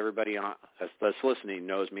me, and everybody that's listening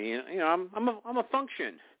knows me. I'm a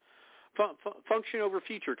function over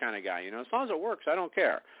feature kind of guy. As long as it works, I don't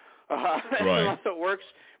care. Right. As long as it works,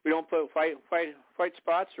 we don't put white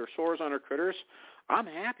spots or sores on our critters, I'm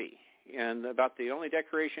happy. And about the only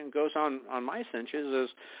decoration goes on my cinches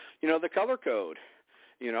is, the color code.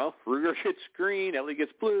 Ruger gets green, Ellie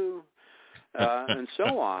gets blue, and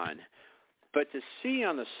so on. But to see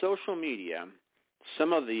on the social media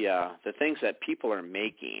some of the things that people are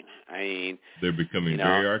making, they're becoming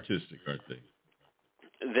very artistic, aren't they?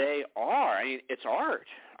 They are. It's art.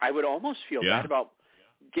 I would almost feel bad about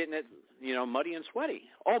getting it, muddy and sweaty,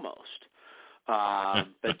 almost.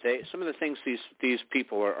 But some of the things these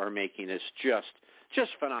people are making is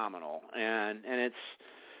just phenomenal, and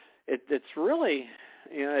it's really,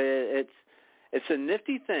 it's a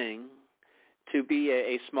nifty thing to be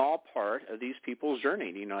a small part of these people's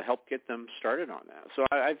journey. Help get them started on that. So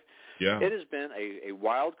it has been a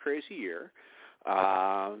wild, crazy year,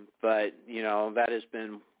 but that has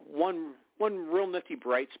been one real nifty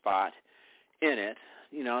bright spot in it.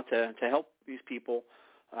 To help these people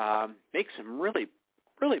make some really,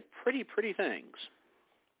 really pretty things.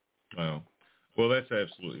 Wow. Well, that's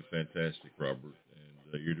absolutely fantastic, Robert,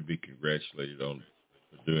 and you're to be congratulated on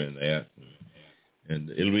doing that. And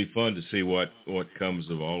it'll be fun to see what comes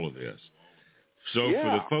of all of this. So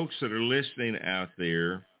for the folks that are listening out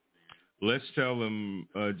there, let's tell them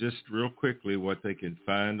just real quickly what they can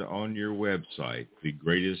find on your website, the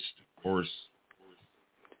greatest horse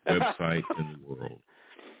website in the world.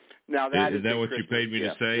 Now is that what you paid me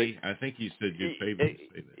to say? I think you said you paid me to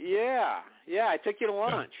say that. Yeah, I took you to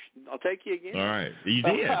lunch. I'll take you again. All right, you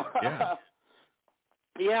did,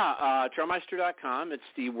 Trailmeister.com. It's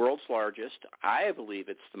the world's largest, I believe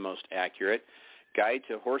it's the most accurate guide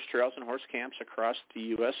to horse trails and horse camps across the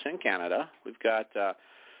U.S. and Canada. We've got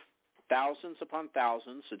thousands upon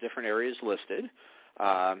thousands of different areas listed,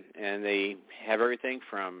 and they have everything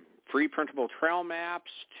from free printable trail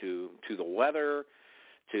maps to the weather,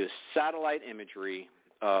 to satellite imagery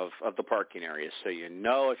of the parking areas, so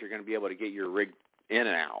if you're going to be able to get your rig in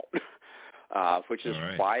and out, which is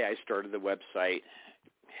why I started the website.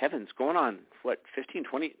 Heavens, going on, 15,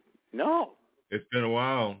 20? No. It's been a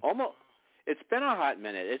while. Almost. It's been a hot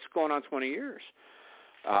minute. It's going on 20 years.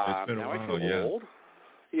 It's been a while, I feel old.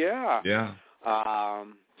 Yeah. Yeah.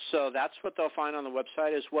 So that's what they'll find on the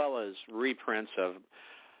website, as well as reprints of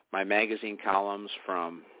my magazine columns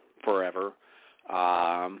from forever.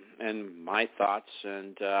 And my thoughts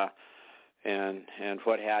and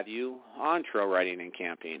what have you on trail riding and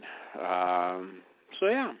camping. So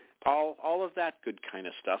yeah, all of that good kind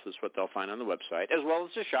of stuff is what they'll find on the website, as well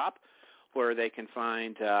as a shop where they can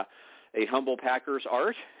find a Humble Packer's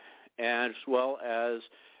art, as well as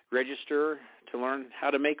register to learn how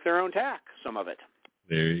to make their own tack, some of it.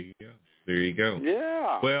 There you go.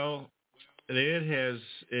 Yeah. Well,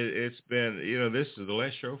 it's been, this is the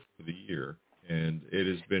last show for the year. and it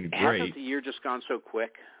has been great. Hasn't the year just gone so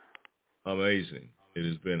quick? Amazing. It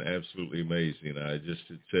has been absolutely amazing. I just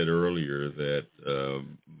had said earlier that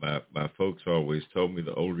my folks always told me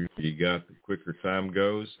the older you got, the quicker time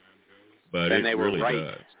goes, but and it really right.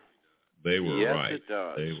 does. They were yes, right. It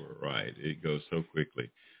does. They were right. It goes so quickly.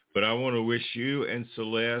 But I want to wish you and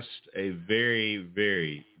Celeste a very,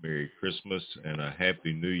 very Merry Christmas and a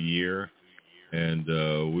Happy New Year. And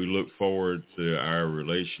we look forward to our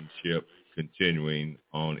relationship continuing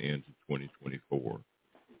on into 2024.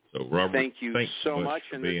 So, Robert, thank you so much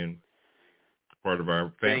for being part of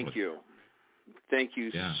our family. Thank you. Thank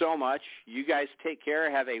you so much. You guys take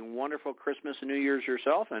care. Have a wonderful Christmas and New Year's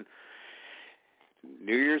yourself. And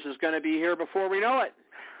New Year's is going to be here before we know it.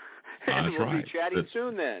 And we'll be chatting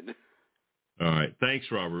soon then. All right.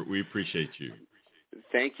 Thanks, Robert. We appreciate you.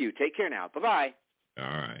 Thank you. Take care now. Bye-bye. All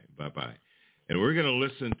right. Bye-bye. And we're going to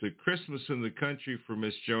listen to Christmas in the Country for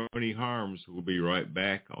Miss Joni Harms. We'll be right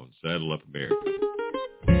back on Saddle Up America.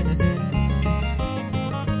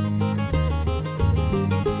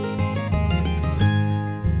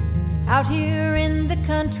 Out here in the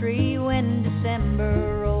country when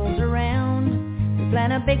December rolls around, we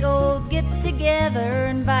plan a big old get-together,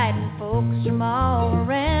 inviting folks from all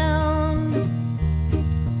around.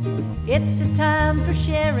 It's a time for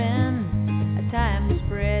sharing, a time to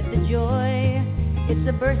spread the joy. It's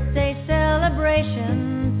a birthday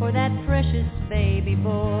celebration for that precious baby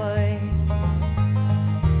boy.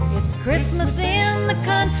 It's Christmas in the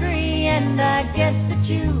country, and I guess that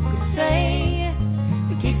you could say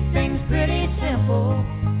we keep things pretty simple,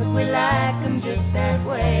 but we like them just that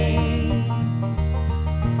way.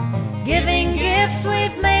 Giving gifts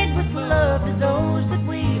we've made with love to those that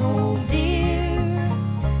we hold dear.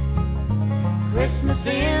 Christmas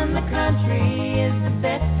in the country is the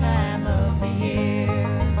best time of the year.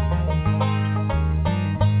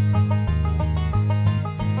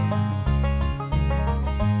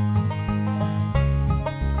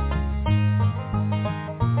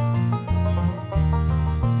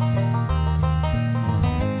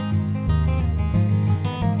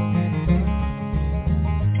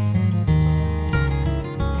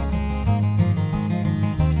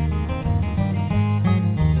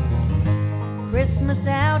 Christmas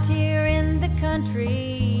out here in the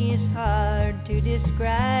country is hard to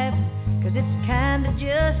describe, 'cause it's kinda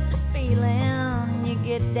just a feeling you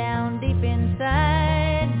get down deep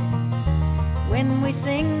inside. When we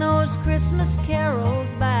sing those Christmas carols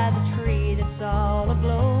by the tree that's all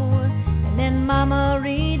aglow, and then Mama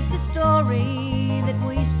reads the story that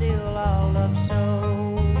we still all love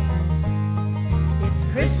so. It's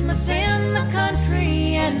Christmas in the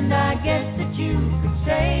country, and I guess that you could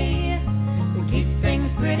say keep things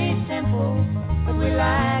pretty simple, but we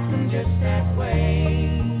like them just that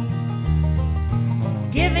way.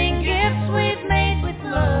 Giving gifts we've made with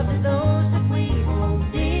love to those that we hold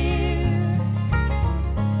dear.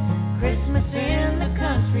 Christmas in the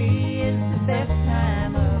country is the best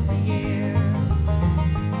time of the year.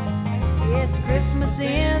 Yes, Christmas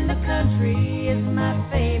in the country is my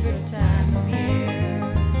favorite time of year.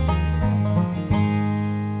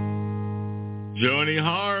 Joni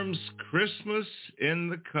Harms, Christmas in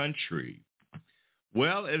the Country.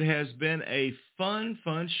 Well, it has been a fun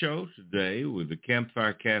show today with the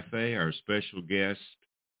Campfire Cafe, our special guest,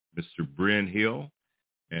 Mr. Brenn Hill,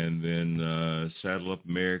 and then Saddle Up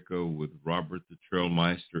America with Robert the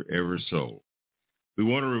Trailmeister Eversole. We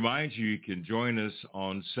want to remind you can join us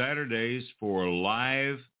on Saturdays for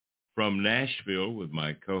Live from Nashville with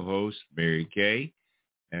my co-host, Mary Kay,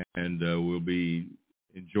 and we'll be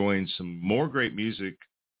enjoying some more great music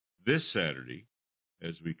this Saturday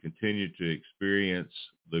as we continue to experience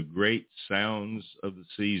the great sounds of the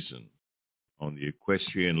season on the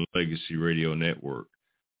Equestrian Legacy Radio Network.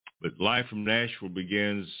 But Live from Nashville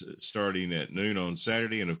begins starting at noon on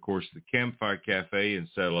Saturday, and of course the Campfire Cafe in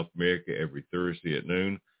Saddle Up America every Thursday at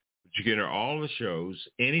noon. But you can hear all the shows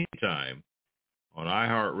anytime on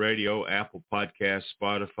iHeart Radio, Apple Podcasts,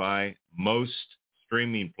 Spotify, most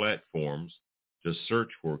streaming platforms. Just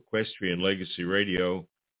search for Equestrian Legacy Radio,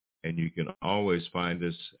 and you can always find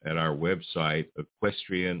us at our website,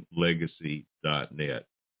 equestrianlegacy.net.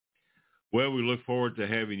 Well, we look forward to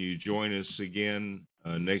having you join us again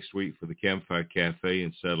next week for the Campfire Cafe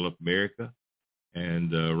in Saddle Up America.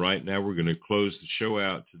 And right now we're going to close the show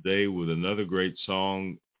out today with another great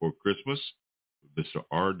song for Christmas, Mr.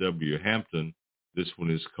 R.W. Hampton. This one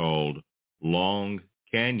is called Long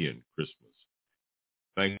Canyon Christmas.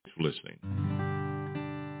 Thanks for listening.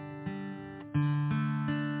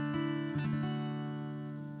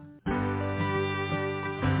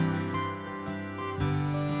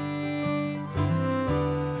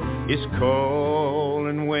 It's cold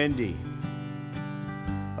and windy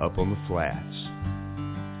up on the flats.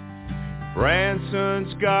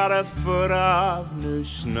 Branson's got a foot of new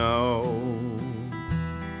snow.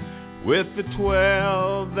 With the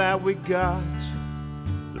 12 that we got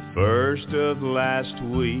the first of last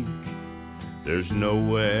week, there's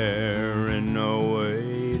nowhere and no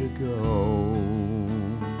way to go.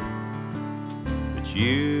 But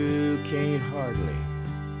you can't hardly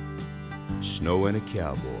snow in a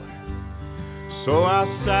cowboy. So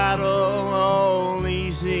I'll saddle all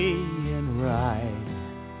easy and ride.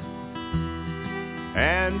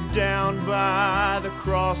 And down by the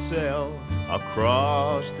Cross L,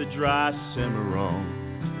 across the dry Cimarron,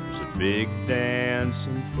 there's a big dance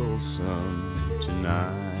in Folsom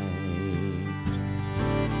tonight.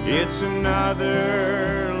 It's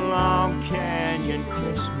another Long Canyon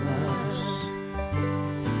Christmas.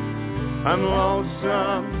 I'm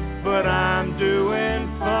lonesome, but I'm doing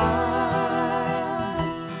fine.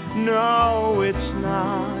 No, it's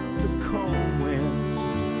not the cold wind.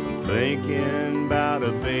 I'm thinking about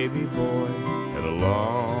a baby boy at a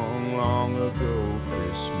long, long ago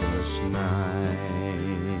Christmas night.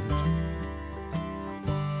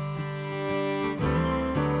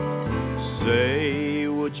 Say,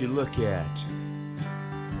 would you look at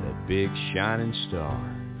that big shining star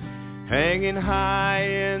hanging high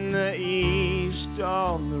in the east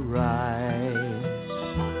on the rise?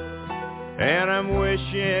 And I'm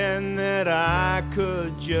wishing that I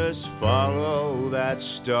could just follow that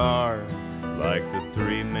star like the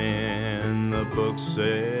 3 men the book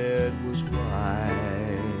said was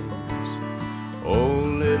wise. Oh,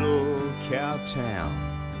 little cow town,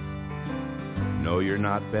 no, you're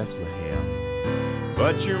not Bethlehem,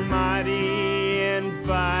 but you're mighty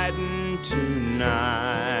inviting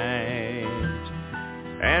tonight.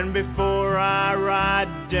 And before I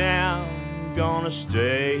ride down, gonna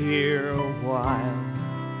stay here a while,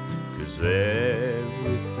 'cause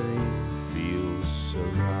everything feels so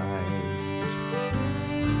right.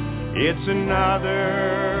 It's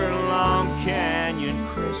another Long Canyon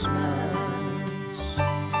Christmas.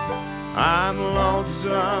 I'm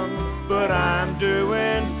lonesome, but I'm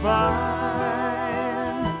doing fine.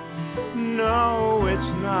 No,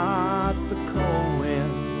 it's not the cold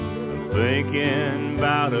wind. I'm thinking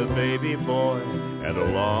about a baby boy at a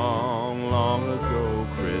long, long ago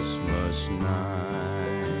Christmas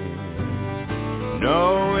night.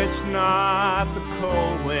 No, it's not the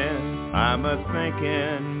cold wind. I'm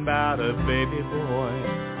a-thinking about a baby boy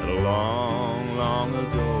at a long, long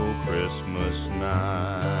ago Christmas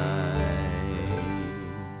night.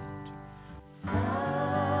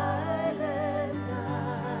 Silent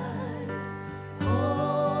night,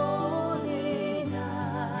 holy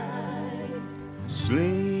night,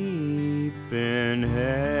 sleep.